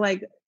because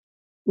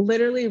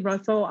literally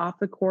Russell off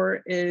the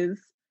court is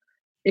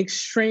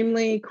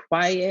extremely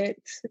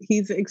quiet.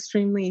 He's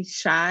extremely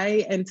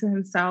shy and to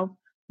himself,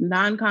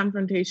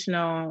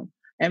 non-confrontational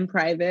and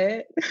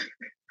private.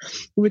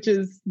 Which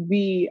is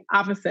the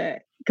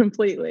opposite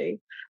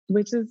completely,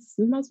 which is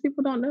most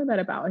people don't know that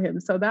about him.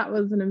 So that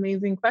was an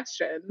amazing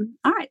question.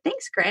 All right.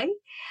 Thanks, Gray.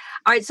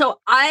 All right. So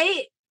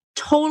I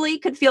totally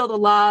could feel the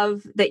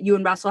love that you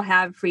and Russell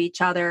have for each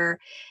other.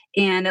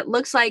 And it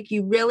looks like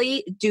you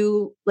really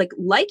do like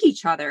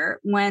each other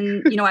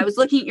when, I was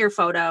looking at your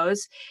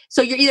photos.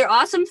 So you're either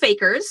awesome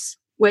fakers,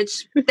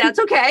 which that's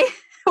okay.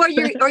 Or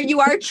you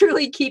are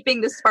truly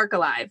keeping the spark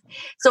alive.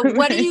 So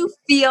what do you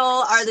feel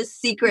are the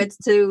secrets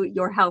to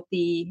your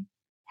healthy,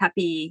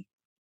 happy,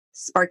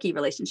 sparky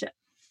relationship?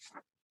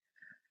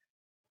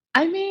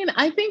 I mean,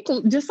 I think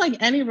just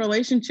like any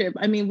relationship,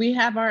 we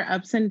have our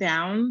ups and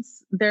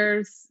downs.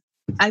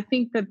 I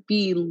think that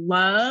the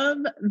love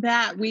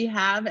that we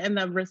have and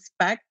the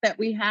respect that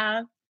we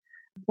have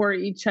for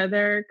each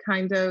other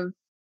kind of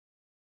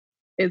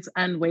is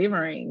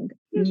unwavering.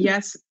 Mm-hmm.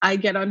 Yes, I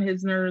get on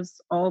his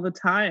nerves all the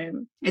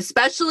time.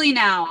 Especially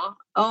now.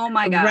 Oh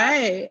my God.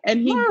 Right.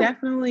 And he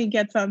definitely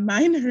gets on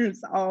my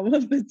nerves all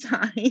of the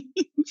time.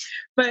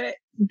 But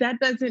that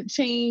doesn't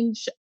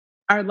change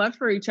our love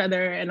for each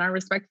other and our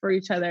respect for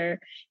each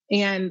other.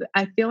 And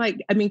I feel like,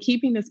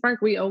 keeping the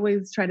spark, we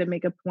always try to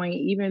make a point,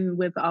 even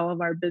with all of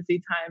our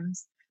busy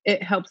times.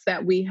 It helps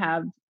that we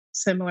have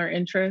similar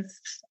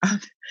interests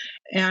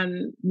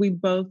and we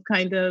both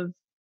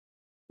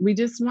we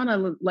just want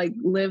to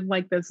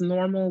live this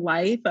normal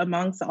life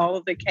amongst all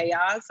of the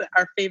chaos.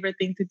 Our favorite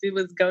thing to do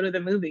is go to the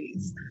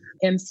movies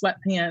in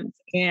sweatpants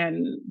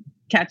and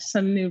catch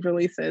some new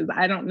releases.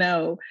 I don't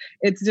know.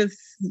 It's just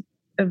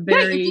a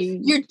very...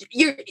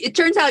 it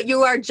turns out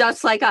you are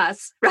just like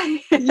us,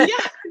 right?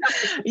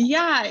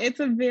 Yeah.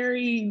 It's a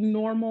very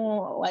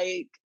normal,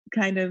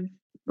 kind of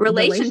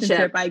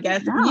relationship, I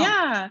guess. No.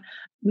 Yeah.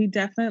 We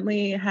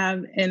definitely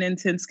have an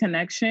intense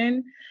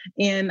connection.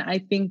 And I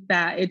think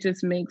that it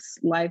just makes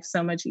life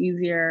so much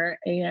easier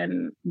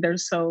and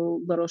there's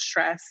so little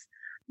stress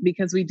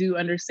because we do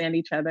understand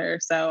each other.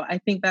 So I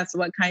think that's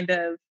what kind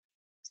of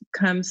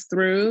comes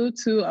through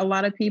to a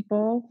lot of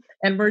people.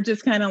 And we're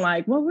just kind of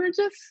like, well, we're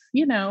just,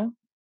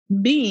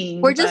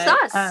 being. We're just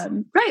us.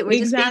 Right.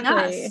 We're exactly.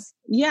 just being us.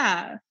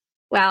 Yeah.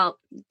 Well,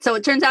 so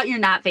it turns out you're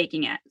not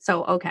faking it.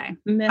 So, okay.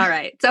 No. All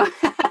right. So,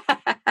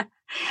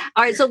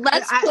 all right. So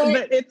let's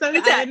but it's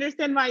I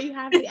understand why you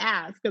have to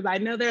ask because I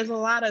know there's a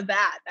lot of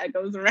that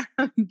goes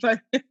around. But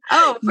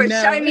oh, for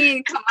sure. I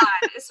mean, come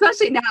on.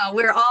 Especially now,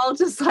 we're all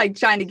just like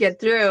trying to get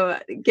through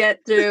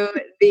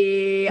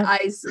the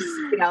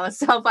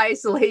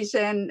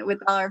self-isolation with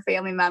all our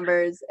family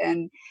members,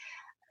 and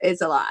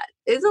it's a lot.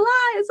 It's a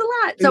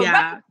lot. So,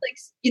 yeah. Like,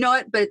 you know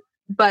what?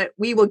 But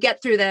we will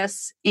get through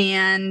this,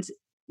 and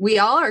we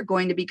all are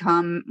going to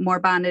become more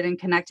bonded and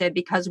connected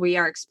because we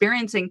are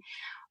experiencing.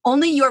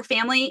 Only your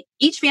family,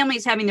 each family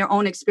is having their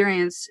own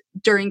experience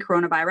during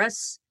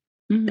coronavirus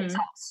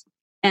themselves.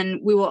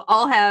 And we will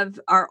all have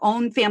our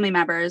own family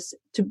members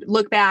to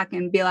look back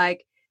and be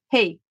like,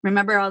 hey,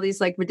 remember all these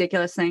like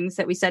ridiculous things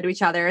that we said to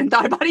each other and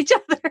thought about each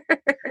other?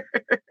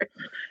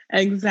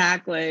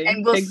 Exactly.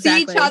 And we'll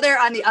see each other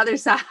on the other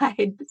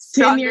side.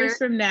 10 years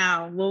from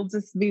now, we'll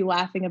just be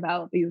laughing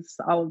about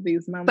all of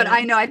these moments. But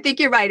I know, I think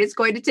you're right. It's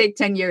going to take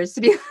 10 years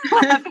to be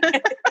laughing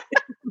at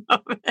these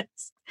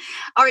moments.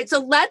 All right.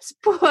 So let's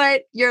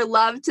put your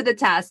love to the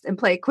test and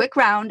play a quick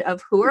round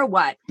of who or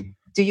what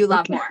do you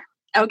love more?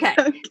 Okay.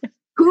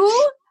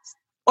 Who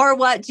or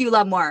what do you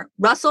love more?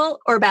 Russell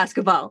or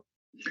basketball?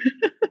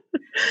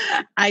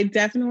 I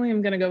definitely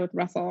am going to go with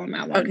Russell on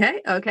that one.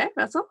 Okay,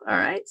 Russell. All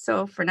right.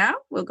 So for now,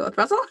 we'll go with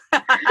Russell.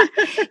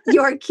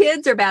 Your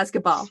kids or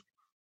basketball?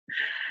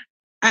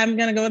 I'm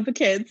going to go with the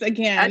kids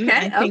again.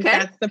 Okay, I think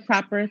that's the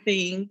proper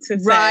thing to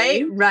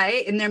say.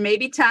 Right. And there may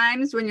be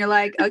times when you're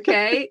like,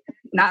 okay,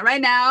 not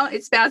right now.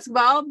 It's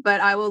basketball, but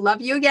I will love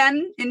you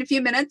again in a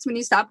few minutes when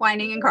you stop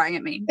whining and crying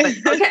at me. But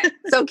okay,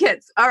 so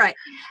kids. All right.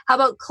 How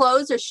about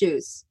clothes or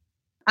shoes?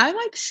 I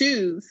like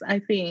shoes, I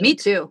think. Me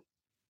too.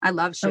 I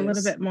love shoes. A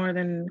little bit more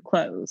than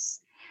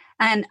clothes.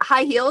 And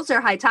high heels or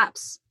high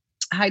tops?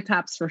 High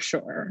tops for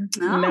sure.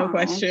 No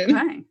question.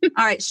 Okay.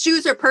 All right.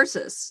 Shoes or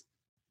purses?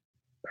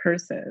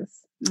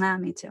 Purses.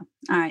 Me too.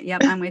 All right.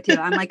 Yep. I'm with you.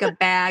 I'm like a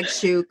bag,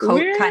 shoe,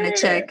 coat kind of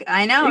chick.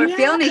 I know. We're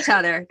feeling each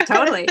other.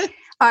 Totally.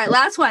 All right.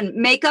 Last one.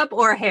 Makeup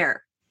or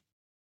hair?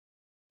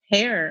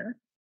 Hair.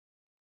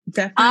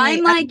 Definitely.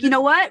 I'm like, you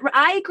know what?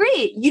 I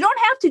agree. You don't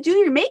have to do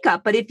your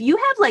makeup, but if you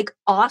have like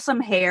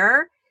awesome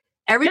hair,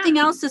 everything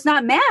else does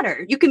not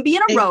matter. You can be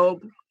in a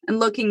robe and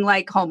looking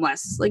like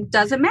homeless. Like,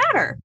 doesn't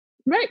matter.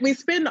 Right. We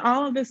spend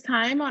all of this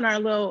time on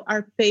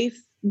our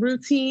face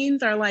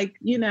routines are like,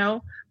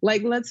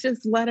 let's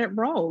just let it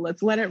roll.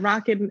 Let's let it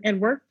rock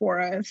and work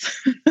for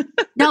us.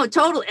 No,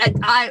 totally.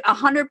 I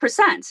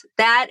 100%.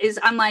 That is,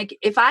 I'm like,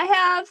 if I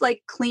have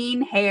like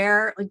clean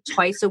hair like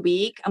twice a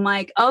week, I'm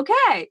like,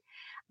 okay,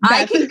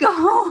 I can go.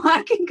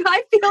 I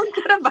feel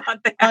good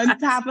about that. On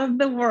top of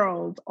the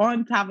world.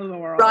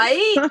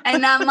 Right?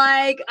 And I'm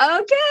like,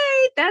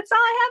 okay, that's all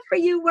I have for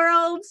you,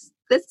 world.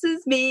 This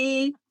is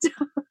me.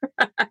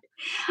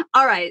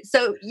 All right.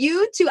 So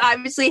you two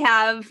obviously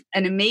have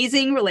an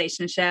amazing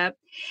relationship,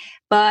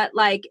 but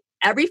like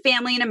every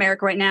family in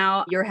America right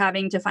now, you're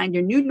having to find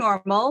your new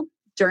normal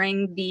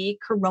during the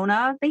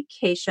Corona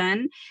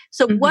vacation.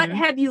 So what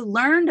have you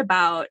learned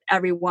about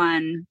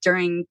everyone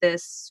during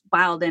this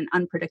wild and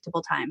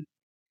unpredictable time?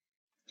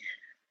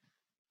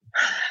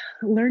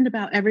 Learned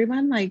about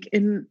everyone, like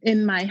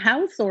in my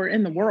house or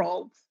in the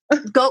world?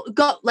 Go.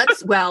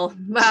 Well,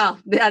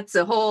 that's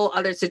a whole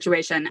other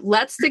situation.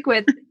 Let's stick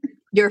with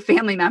your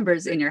family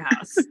members in your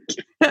house.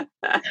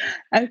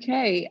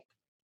 Okay.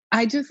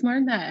 I just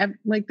learned that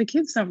like the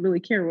kids don't really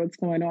care what's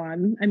going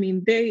on. I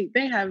mean, they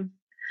have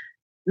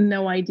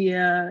no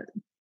idea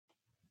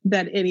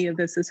that any of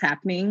this is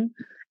happening.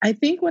 I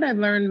think what I've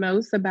learned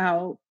most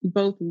about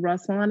both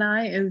Russell and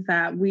I is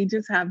that we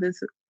just have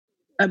this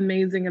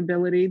amazing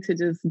ability to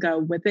just go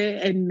with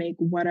it and make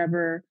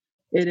whatever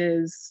it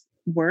is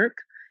work.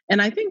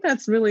 And I think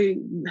that's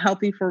really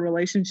healthy for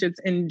relationships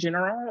in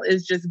general,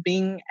 is just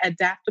being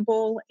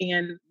adaptable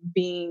and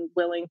being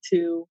willing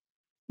to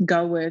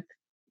go with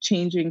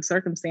changing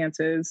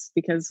circumstances,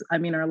 because I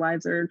mean, our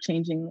lives are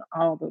changing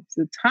all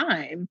the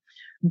time.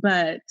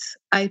 But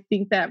I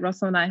think that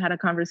Russell and I had a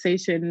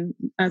conversation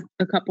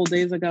a couple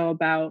days ago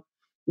about,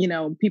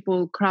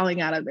 people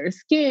crawling out of their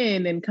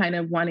skin and kind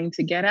of wanting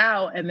to get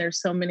out. And there's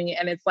so many,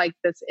 and it's like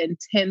this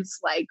intense,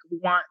 like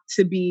want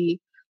to be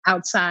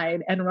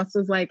outside. And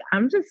Russell's like,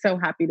 I'm just so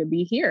happy to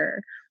be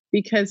here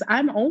because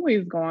I'm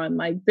always gone.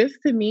 Like this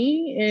to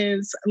me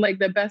is like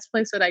the best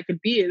place that I could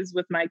be is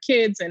with my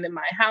kids and in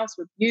my house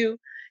with you.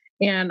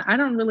 And I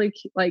don't really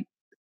like,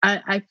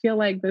 I feel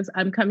like this,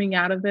 I'm coming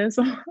out of this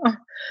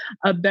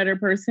a better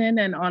person.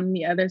 And on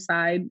the other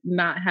side,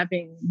 not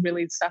having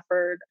really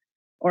suffered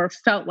or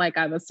felt like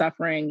I was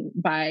suffering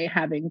by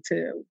having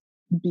to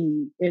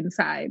be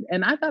inside.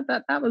 And I thought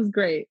that that was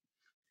great.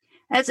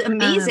 That's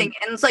amazing.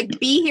 And it's like,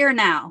 be here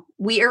now.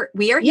 We are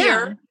Yeah.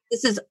 here.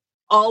 This is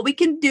all we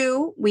can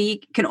do.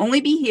 We can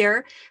only be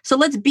here. So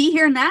let's be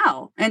here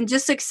now and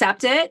just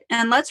accept it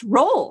and let's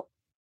roll.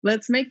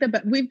 Let's make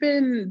we've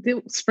been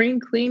spring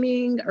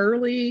cleaning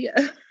early.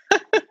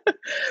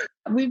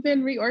 We've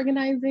been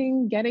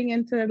reorganizing, getting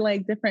into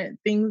like different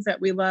things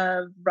that we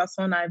love.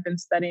 Russell and I have been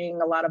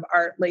studying a lot of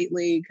art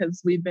lately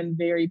because we've been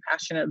very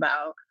passionate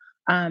about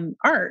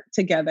art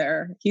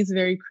together. He's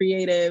very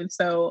creative.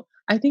 So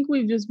I think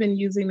we've just been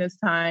using this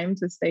time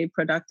to stay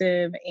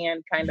productive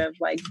and kind of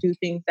like do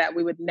things that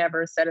we would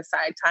never set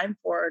aside time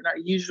for in our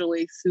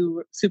usually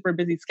super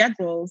busy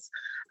schedules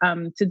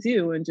to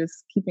do, and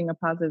just keeping a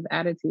positive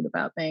attitude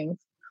about things.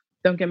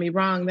 Don't get me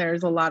wrong,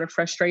 there's a lot of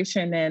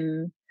frustration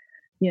and,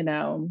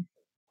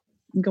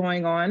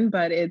 going on,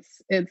 but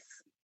it's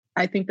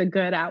I think the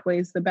good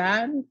outweighs the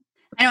bad.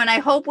 I know, and I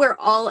hope we're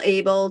all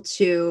able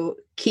to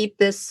keep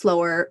this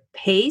slower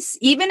pace,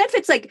 even if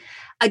it's like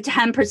a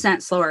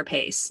 10% slower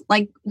pace.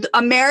 Like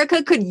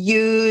America could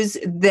use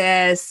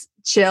this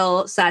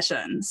chill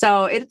session.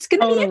 So it's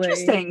going to be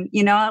interesting,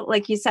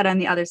 like you said, on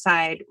the other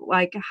side,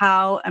 like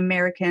how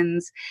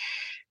Americans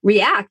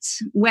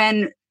react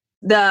when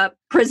the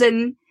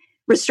prison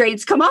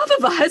restraints come off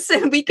of us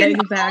and we can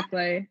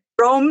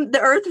roam the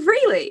earth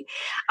freely.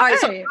 All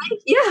right. Right.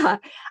 So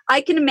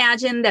I can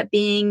imagine that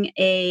being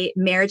a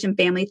marriage and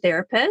family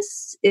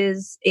therapist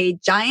is a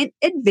giant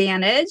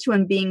advantage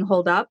when being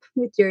holed up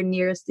with your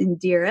nearest and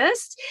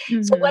dearest.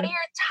 Mm-hmm. So what are your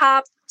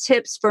top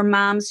tips for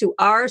moms who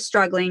are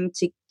struggling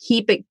to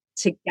keep it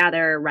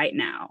together right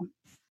now?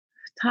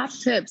 Top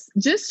tips.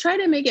 Just try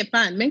to make it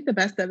fun. Make the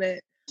best of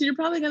it. You're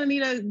probably going to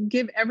need to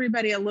give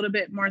everybody a little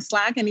bit more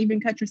slack and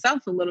even cut yourself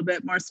a little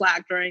bit more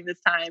slack during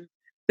this time.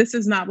 This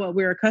is not what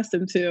we're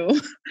accustomed to.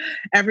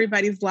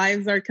 Everybody's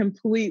lives are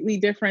completely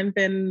different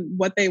than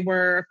what they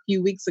were a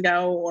few weeks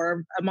ago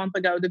or a month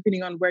ago,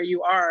 depending on where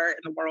you are in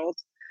the world.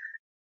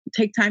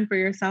 Take time for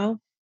yourself,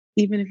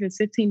 even if it's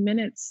 15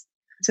 minutes,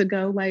 to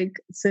go like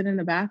sit in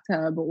a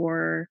bathtub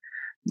or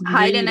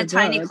hide in a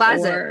tiny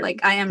closet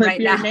like I am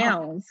right now.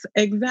 Nails.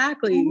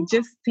 Exactly. Mm-hmm.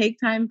 Just take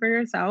time for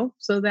yourself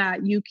so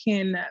that you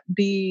can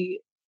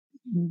be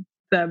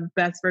the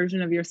best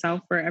version of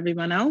yourself for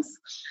everyone else.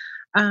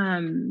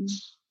 And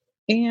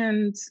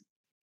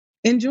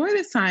enjoy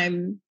this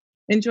time.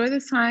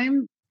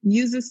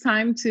 Use this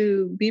time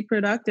to be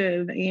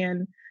productive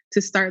and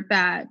to start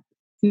that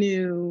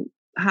new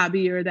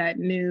hobby or that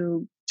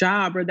new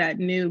job or that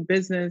new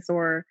business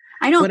or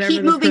whatever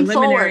keep moving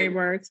forward.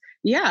 Works.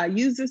 Yeah,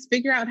 use this,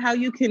 figure out how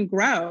you can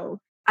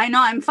grow. I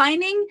know. I'm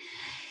finding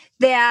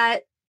that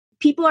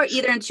people are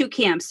either in two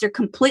camps. They're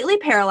completely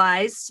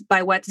paralyzed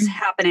by what's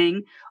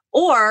happening,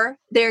 or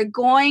they're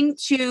going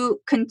to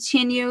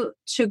continue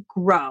to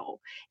grow.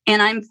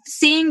 And I'm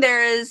seeing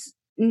there is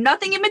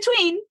nothing in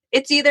between.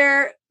 It's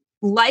either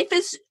life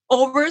is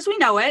over as we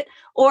know it,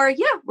 or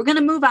we're going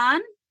to move on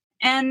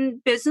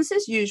and business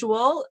as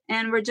usual.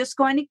 And we're just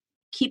going to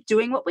keep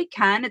doing what we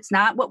can. It's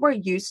not what we're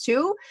used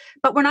to,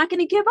 but we're not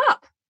going to give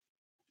up.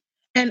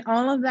 And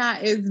all of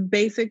that is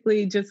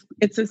basically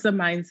it's just a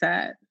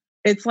mindset.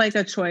 It's like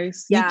a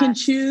choice. Yes. You can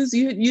choose,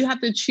 you have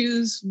to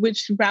choose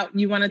which route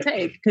you want to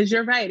take, because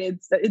you're right.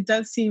 It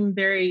does seem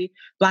very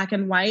black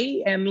and white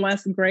and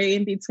less gray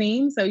in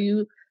between. So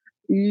you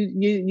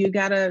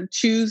got to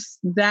choose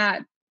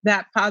that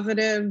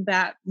positive,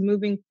 that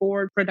moving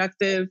forward,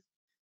 productive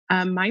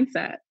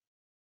mindset.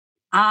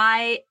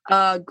 I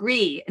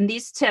agree. And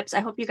these tips,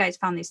 I hope you guys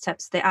found these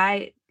tips.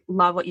 I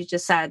love what you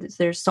just said.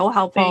 They're so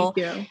helpful. Thank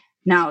you.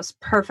 No, it's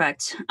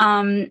perfect.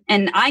 And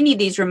I need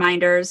these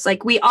reminders.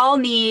 Like we all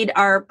need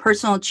our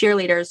personal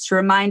cheerleaders to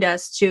remind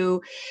us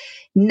to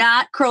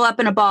not curl up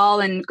in a ball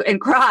and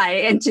cry,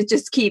 and to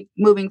just keep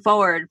moving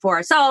forward for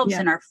ourselves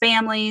and our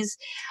families.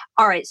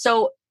 All right.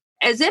 So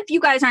as if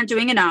you guys aren't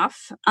doing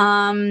enough,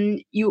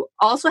 you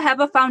also have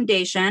a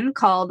foundation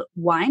called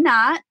Why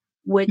Not?,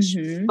 which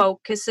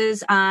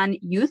focuses on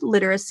youth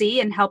literacy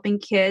and helping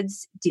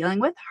kids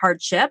dealing with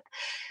hardship.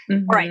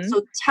 Mm-hmm. All right.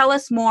 So tell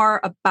us more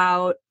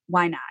about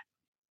Why Not?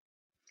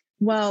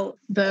 Well,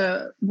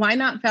 the Why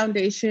Not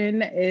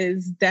Foundation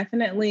is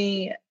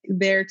definitely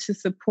there to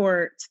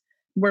support.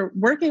 We're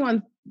working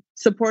on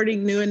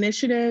supporting new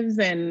initiatives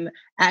and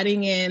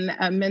adding in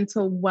a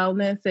mental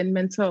wellness and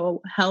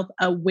mental health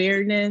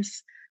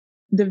awareness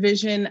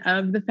division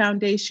of the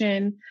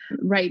foundation.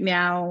 Right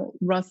now,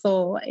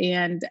 Russell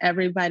and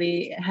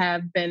everybody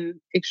have been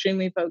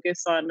extremely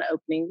focused on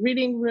opening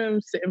reading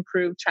rooms to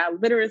improve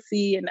child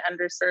literacy in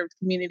underserved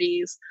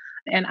communities.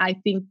 And I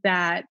think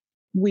that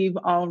we've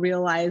all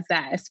realized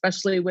that,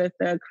 especially with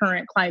the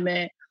current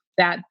climate,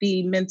 that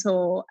the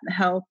mental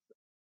health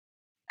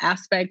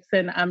aspects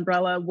and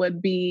umbrella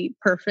would be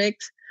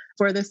perfect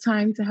for this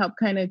time to help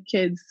kind of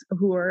kids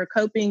who are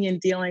coping and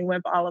dealing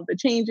with all of the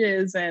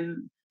changes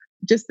and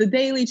just the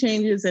daily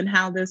changes and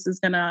how this is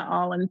going to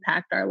all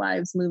impact our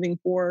lives moving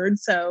forward.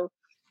 So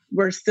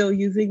we're still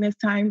using this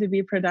time to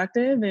be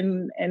productive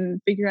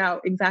and figure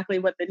out exactly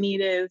what the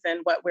need is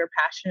and what we're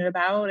passionate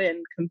about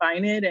and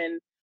combine it and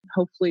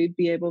hopefully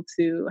be able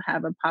to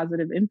have a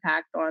positive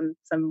impact on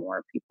some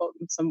more people,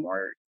 some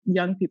more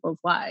young people's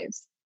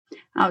lives.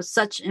 Oh,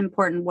 such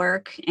important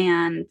work.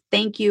 And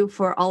thank you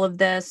for all of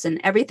this and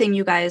everything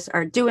you guys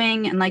are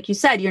doing. And like you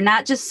said, you're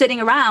not just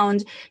sitting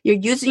around, you're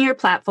using your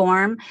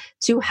platform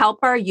to help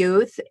our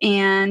youth,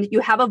 and you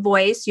have a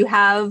voice, you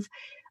have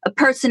a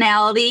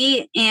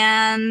personality,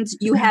 and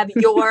you have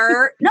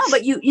your, no,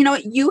 but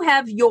you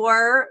have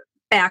your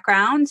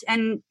background,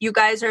 and you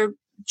guys are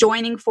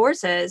joining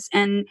forces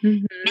and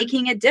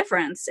making a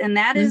difference. And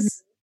that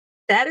is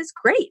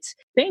great.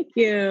 Thank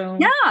you.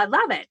 Yeah, I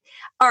love it.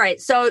 All right.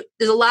 So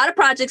there's a lot of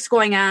projects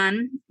going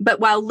on, but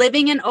while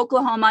living in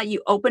Oklahoma,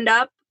 you opened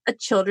up a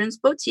children's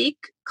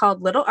boutique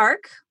called Little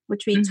Ark,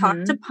 which we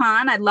talked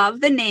upon. I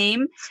love the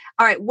name.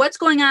 All right. What's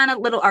going on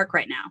at Little Ark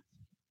right now?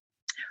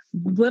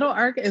 Little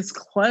Ark is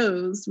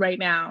closed right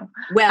now.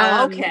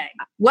 Well, okay.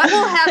 What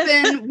will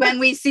happen when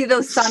we see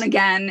the sun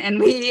again and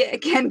we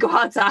can go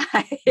outside?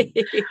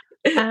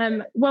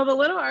 Well, the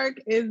Little Ark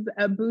is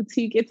a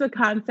boutique. It's a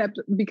concept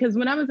because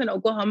when I was in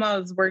Oklahoma, I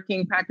was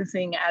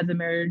practicing as a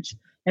marriage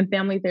and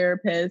family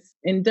therapist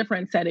in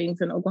different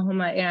settings in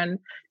Oklahoma. And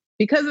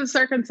because of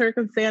certain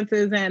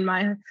circumstances and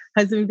my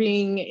husband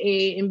being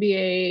a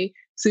NBA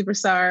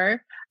superstar,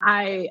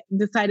 I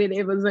decided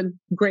it was a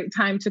great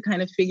time to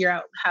kind of figure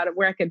out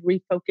where I could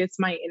refocus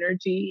my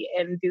energy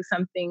and do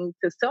something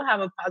to still have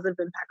a positive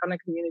impact on the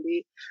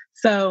community.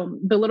 So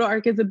the Little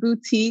Ark is a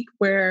boutique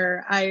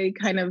where I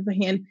kind of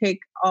handpick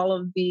all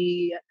of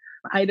the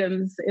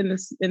items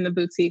in the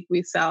boutique.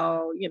 We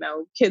sell,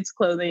 kids'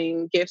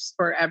 clothing, gifts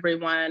for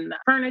everyone,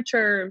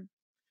 furniture,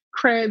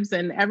 cribs,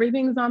 and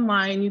everything's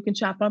online. You can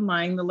shop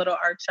online,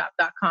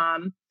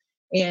 thelittlearkshop.com.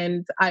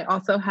 And I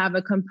also have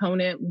a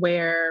component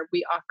where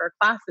we offer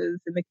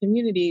classes in the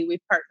community. We've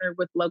partnered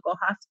with local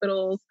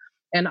hospitals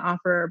and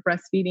offer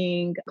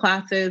breastfeeding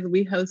classes.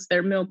 We host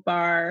their milk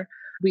bar.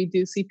 We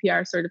do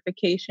CPR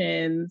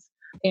certifications,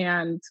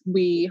 and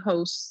we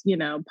host,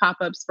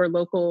 pop-ups for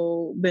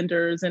local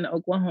vendors in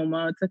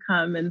Oklahoma to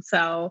come and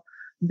sell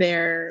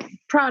their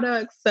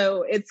products.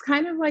 So it's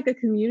kind of like a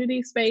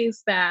community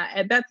space that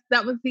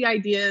was the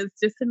idea, is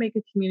just to make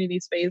a community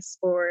space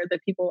for the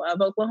people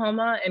of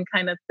Oklahoma and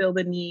kind of fill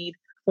the need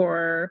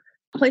for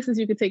places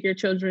you could take your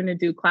children to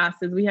do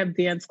classes. We have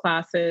dance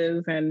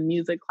classes and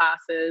music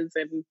classes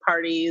and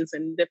parties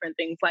and different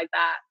things like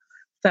that.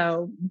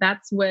 So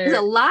that's where there's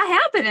a lot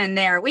happening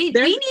there.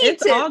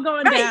 It's all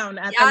going down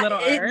at the Little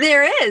Ark.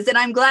 There is. And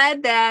I'm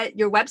glad that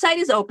your website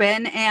is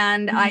open.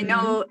 And I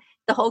know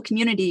the whole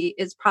community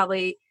is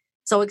probably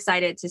so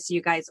excited to see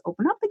you guys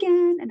open up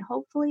again, and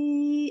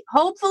hopefully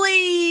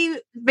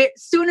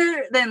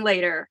sooner than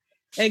later.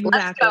 Exactly.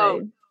 Let's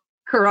go,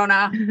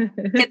 Corona.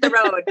 Hit the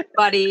road,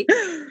 buddy.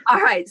 All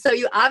right. So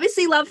you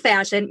obviously love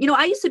fashion.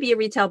 I used to be a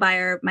retail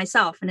buyer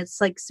myself, and it's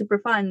like super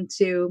fun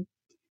to,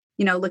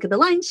 look at the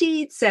line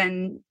sheets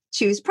and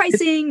choose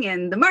pricing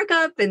and the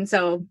markup. And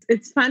so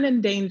it's fun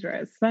and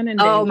dangerous.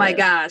 Oh my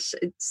gosh.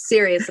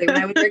 Seriously.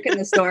 When I would work in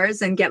the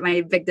stores and get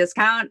my big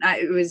discount,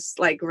 it was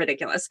like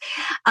ridiculous.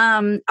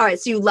 All right.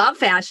 So you love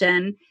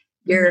fashion.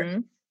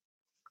 You're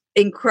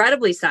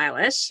incredibly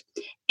stylish.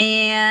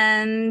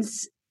 And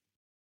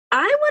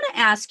I want to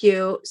ask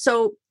you,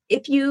 so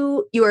if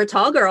you are a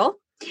tall girl,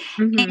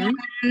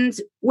 and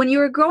when you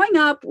were growing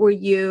up, were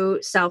you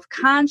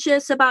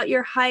self-conscious about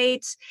your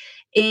height?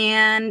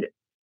 And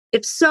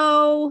if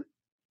so,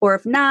 or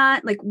if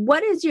not, like,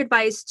 what is your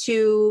advice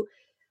to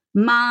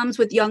moms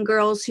with young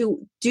girls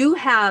who do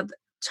have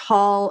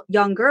tall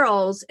young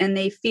girls and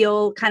they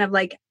feel kind of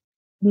like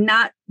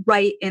not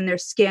right in their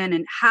skin?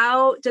 And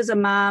how does a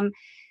mom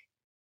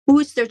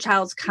boost their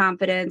child's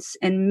confidence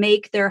and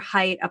make their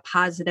height a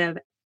positive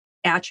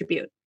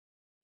attribute?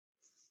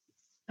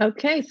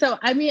 Okay. So,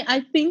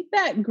 I think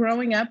that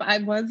growing up, I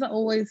was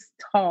always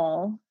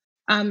tall.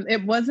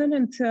 It wasn't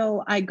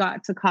until I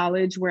got to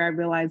college where I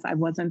realized I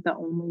wasn't the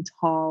only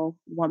tall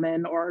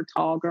woman or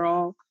tall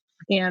girl.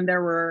 And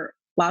there were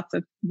lots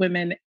of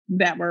women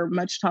that were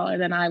much taller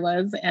than I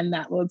was, and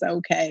that was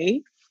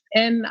okay.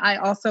 And I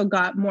also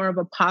got more of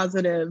a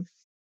positive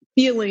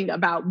feeling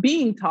about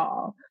being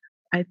tall.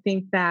 I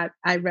think that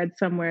I read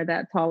somewhere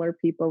that taller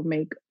people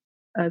make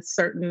a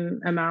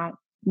certain amount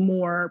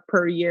more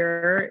per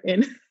year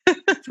in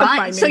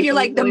fine. So you're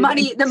like, the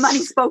money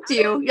spoke to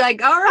you. You're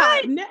like, all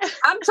right,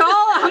 I'm tall.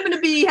 I'm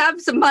going to have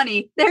some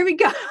money. There we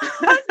go.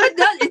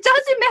 It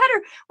doesn't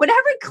matter.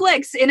 Whatever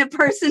clicks in a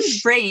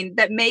person's brain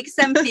that makes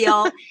them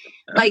feel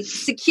like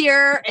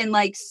secure and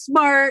like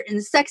smart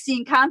and sexy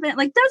and confident,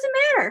 like, doesn't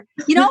matter.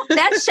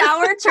 That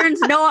shower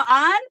turns Noah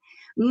on.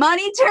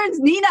 Money turns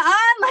Nina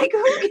on. Like,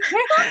 who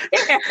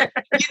cares?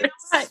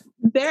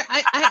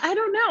 I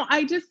don't know.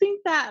 I just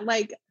think that,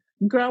 like,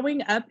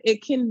 growing up,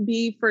 it can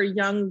be for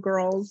young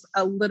girls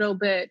a little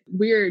bit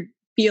weird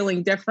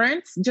feeling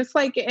different, just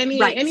like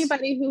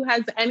anybody who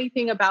has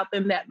anything about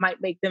them that might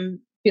make them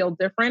feel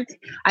different.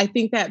 I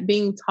think that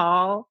being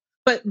tall,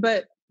 but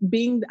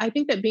I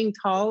think that being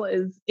tall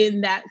is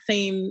in that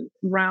same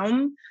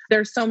realm.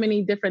 There's so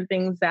many different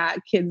things that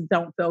kids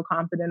don't feel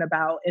confident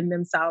about in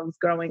themselves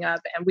growing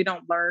up. And we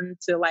don't learn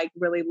to like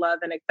really love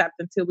and accept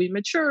until we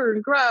mature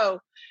and grow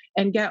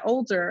and get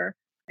older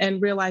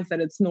and realize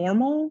that it's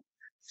normal.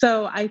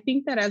 So I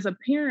think that as a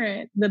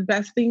parent, the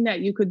best thing that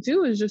you could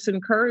do is just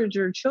encourage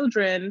your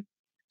children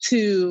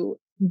to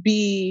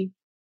be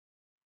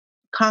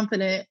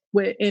confident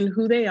in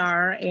who they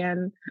are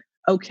and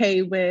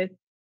okay with,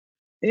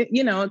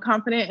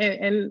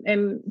 confident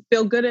and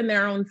feel good in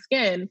their own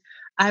skin.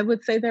 I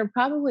would say there are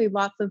probably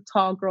lots of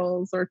tall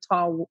girls or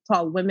tall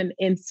women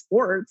in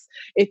sports.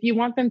 If you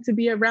want them to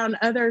be around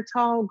other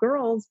tall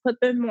girls, put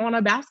them on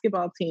a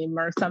basketball team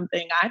or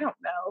something. I don't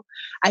know.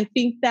 I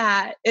think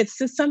that it's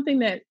just something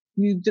that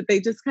they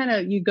just kind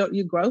of, you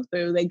grow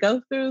through. They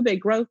grow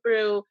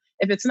through.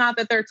 If it's not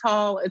that they're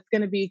tall, it's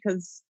going to be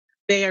because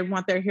they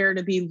want their hair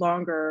to be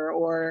longer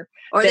or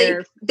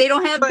they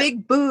don't have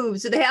big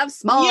boobs, or they have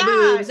small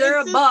boobs, or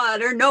a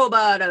butt or no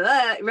butt.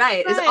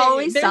 Right. There's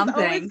always something.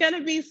 There's always going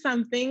to be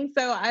something.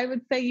 So I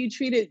would say you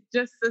treat it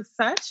just as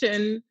such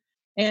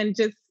and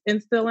just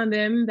instill in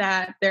them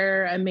that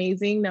they're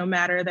amazing no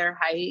matter their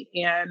height,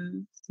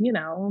 and,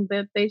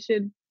 that they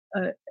should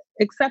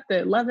accept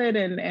it, love it,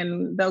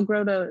 and they'll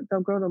grow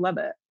to love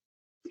it.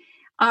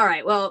 All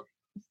right. Well,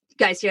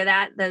 you guys hear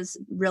that? That's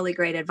really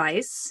great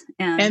advice.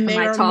 And they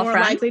are more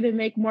likely to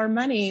make more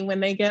money when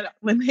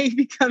they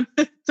become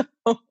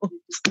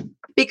adults.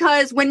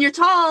 Because when you're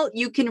tall,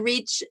 you can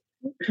reach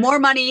more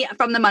money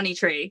from the money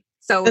tree.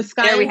 So the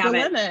sky there we is have the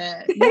it.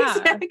 Limit.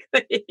 Yeah.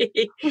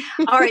 Exactly.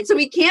 All right. So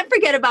we can't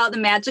forget about the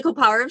magical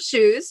power of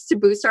shoes to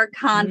boost our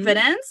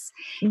confidence.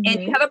 Mm-hmm.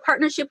 And you have a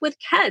partnership with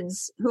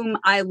Keds, whom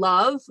I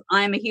love.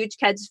 I'm a huge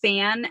Keds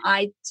fan.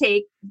 I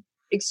take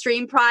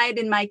extreme pride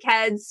in my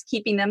Keds,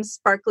 keeping them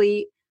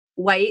sparkly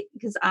white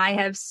because I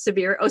have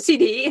severe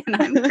OCD and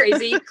I'm a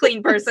crazy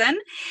clean person.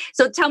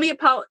 So tell me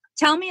about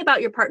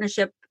your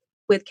partnership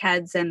with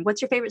Keds and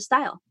what's your favorite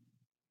style?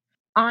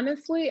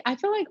 Honestly, I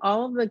feel like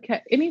all of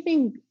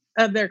anything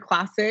of their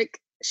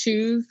classic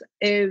shoes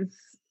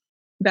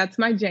that's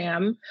my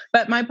jam.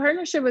 But my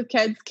partnership with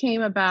Keds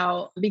came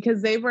about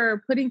because they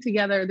were putting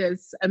together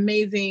this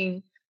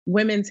amazing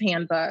women's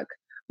handbook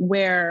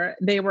where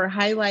they were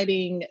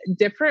highlighting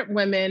different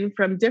women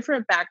from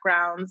different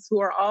backgrounds who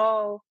are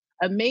all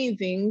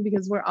amazing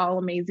because we're all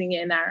amazing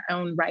in our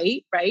own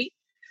right?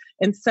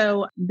 And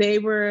so they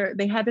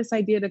had this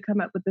idea to come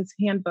up with this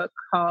handbook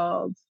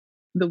called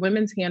the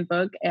Women's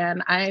Handbook,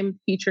 and I'm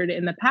featured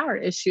in the Power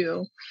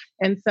issue.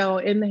 And so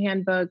in the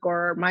handbook,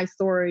 or my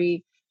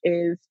story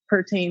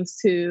pertains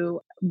to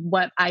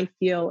what I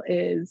feel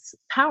is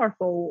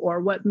powerful or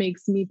what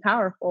makes me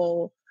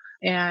powerful.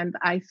 And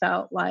I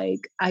felt like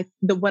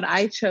what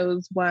I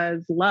chose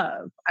was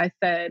love. I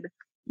said,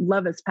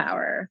 love is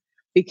power.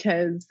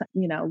 Because,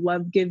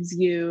 love gives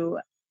you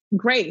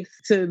grace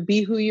to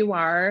be who you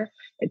are,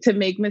 to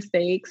make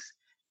mistakes,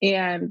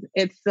 and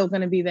it's still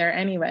going to be there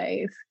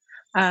anyways.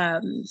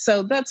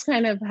 So that's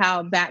kind of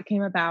how that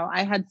came about.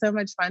 I had so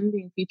much fun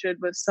being featured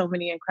with so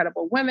many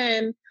incredible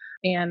women,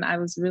 and I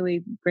was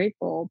really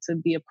grateful to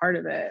be a part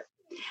of it.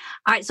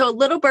 All right. So a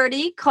little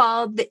birdie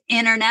called the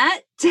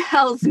internet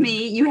tells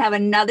me you have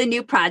another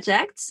new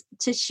project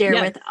to share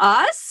with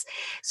us.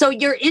 So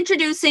you're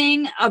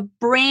introducing a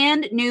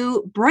brand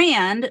new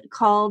brand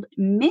called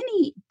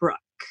Minnybrook.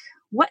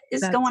 What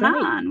is going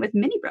on with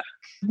Minnybrook?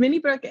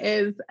 Minnybrook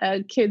is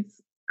a kids'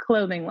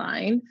 clothing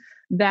line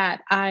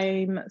that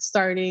I'm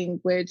starting,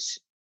 which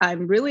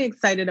I'm really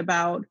excited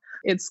about.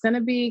 It's going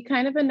to be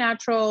kind of a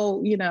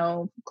natural,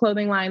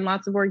 clothing line,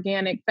 lots of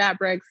organic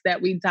fabrics that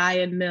we dye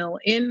and mill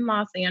in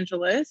Los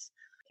Angeles.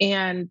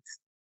 And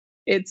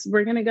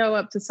we're going to go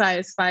up to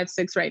size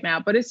 5-6 right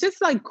now, but it's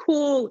just like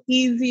cool,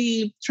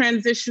 easy,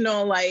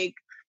 transitional, like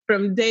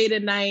from day to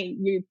night,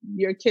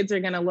 your kids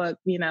are going to look,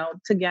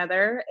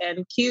 together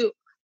and cute,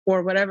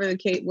 or whatever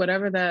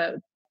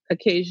the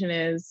occasion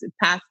is,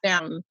 passed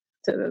down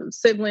to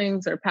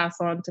siblings or pass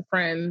on to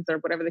friends or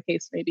whatever the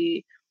case may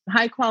be.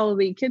 High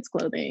quality kids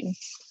clothing.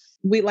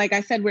 Like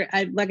I said,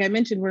 like I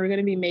mentioned, we're going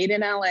to be made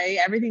in LA.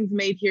 Everything's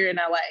made here in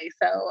LA.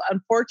 So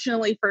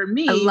unfortunately for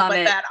me,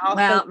 that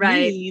also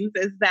means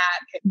is that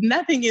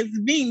nothing is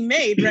being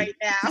made right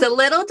now. It's a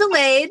little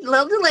delayed.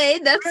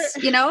 That's,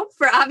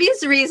 for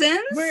obvious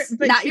reasons.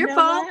 But not your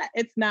fault.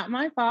 It's not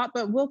my fault,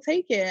 but we'll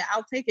take it.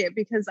 I'll take it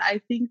because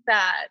I think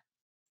that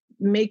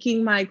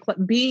making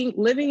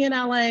living in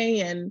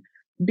LA and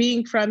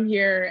being from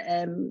here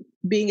and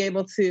being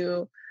able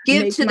to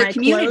give to the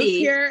community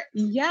here.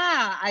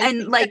 Yeah.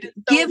 And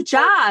give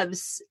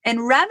jobs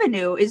and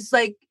revenue is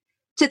like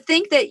to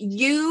think that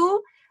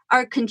you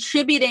are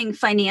contributing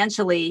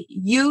financially,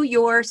 you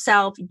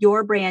yourself,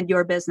 your brand,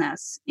 your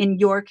business in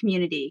your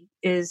community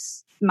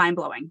is mind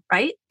blowing,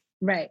 right?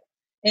 Right.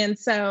 And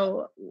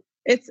so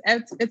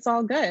it's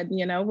all good.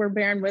 We're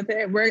bearing with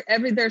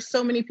it. There's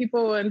so many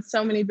people and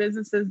so many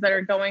businesses that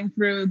are going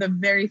through the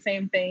very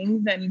same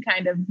things and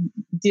kind of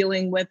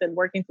dealing with and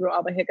working through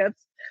all the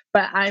hiccups.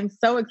 But I'm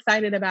so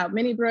excited about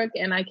Minnybrook,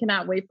 and I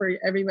cannot wait for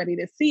everybody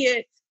to see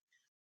it.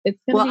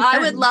 I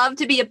would love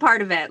to be a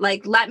part of it.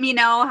 Like, let me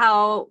know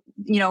how,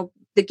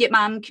 the Get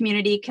Mom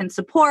community can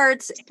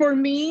support. For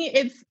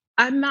me,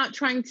 I'm not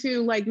trying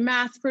to like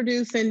mass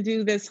produce and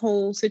do this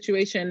whole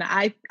situation.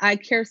 I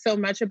care so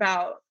much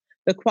about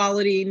the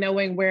quality,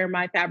 knowing where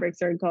my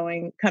fabrics are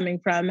coming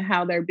from,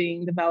 how they're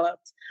being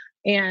developed,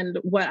 and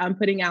what I'm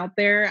putting out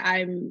there.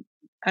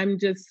 I'm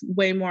just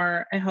way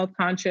more health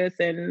conscious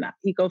and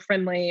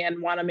eco-friendly,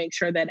 and want to make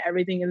sure that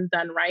everything is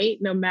done right,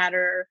 no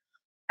matter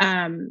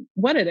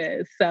what it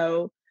is.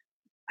 So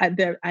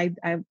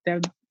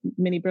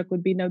Minnybrook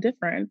would be no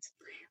different.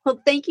 Well,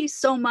 thank you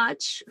so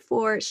much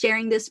for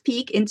sharing this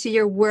peek into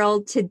your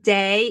world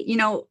today.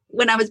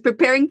 When I was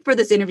preparing for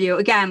this interview,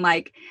 again,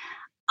 like,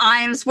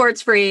 I am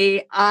sports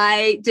free.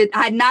 I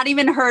had not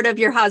even heard of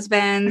your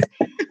husband.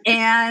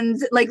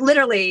 And like,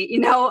 literally,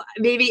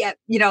 maybe,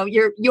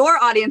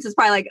 your audience is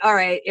probably like, all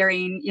right,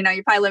 Erin,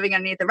 you're probably living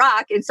underneath the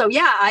rock. And so,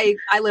 yeah, I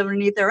live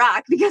underneath the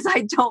rock because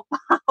I don't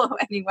follow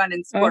anyone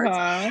in sports.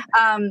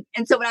 Uh-huh.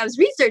 And so when I was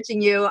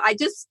researching you, I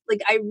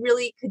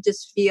really could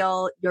just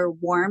feel your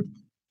warmth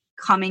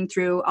coming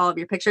through all of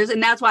your pictures.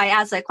 And that's why I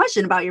asked that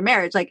question about your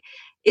marriage. Like,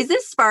 is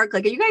this spark?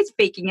 Like, are you guys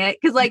faking it?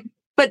 Because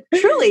but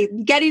truly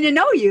getting to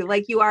know you,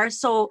 like, you are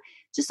so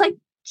just like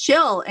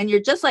chill, and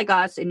you're just like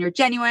us, and you're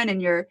genuine,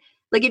 and you're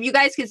like, if you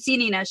guys could see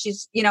Nina,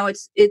 she's,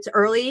 it's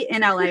early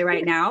in LA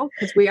right now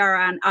because we are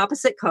on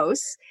opposite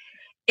coasts.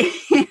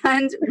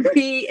 And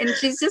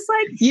she's just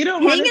like, you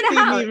don't want to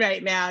see me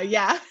right now.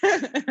 Yeah.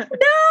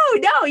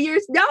 No, you're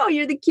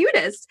the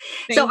cutest.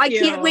 I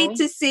can't wait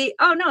to see.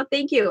 Oh no,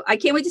 thank you. I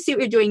can't wait to see what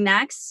you're doing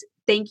next.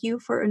 Thank you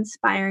for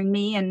inspiring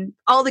me and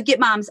all the Get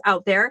Moms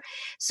out there.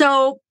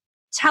 So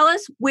tell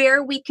us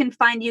where we can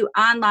find you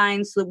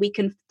online so that we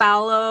can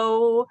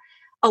follow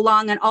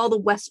along on all the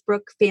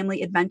Westbrook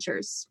family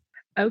adventures.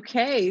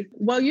 Okay.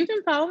 Well, you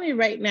can follow me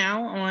right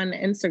now on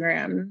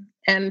Instagram.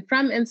 And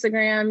from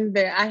Instagram,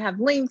 I have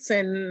links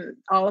and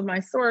all of my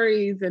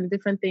stories and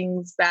different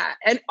things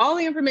and all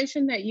the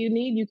information that you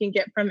need, you can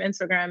get from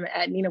Instagram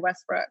at Nina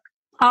Westbrook.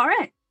 All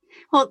right.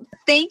 Well,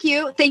 thank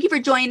you. Thank you for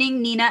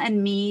joining Nina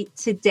and me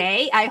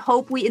today. I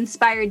hope we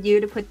inspired you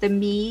to put the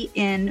me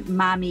in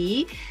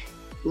mommy.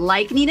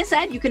 Like Nina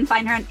said, you can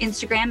find her on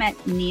Instagram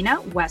at Nina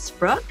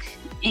Westbrook.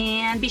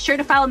 And be sure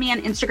to follow me on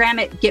Instagram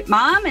at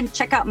GetMom, and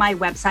check out my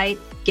website,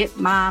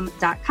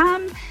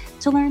 getmom.com,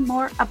 to learn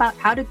more about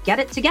how to get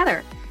it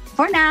together.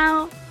 For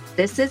now,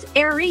 this is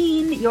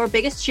Erin, your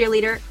biggest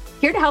cheerleader,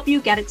 here to help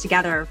you get it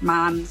together,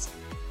 moms.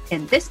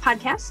 And this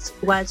podcast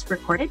was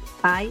recorded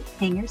by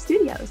Hanger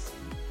Studios.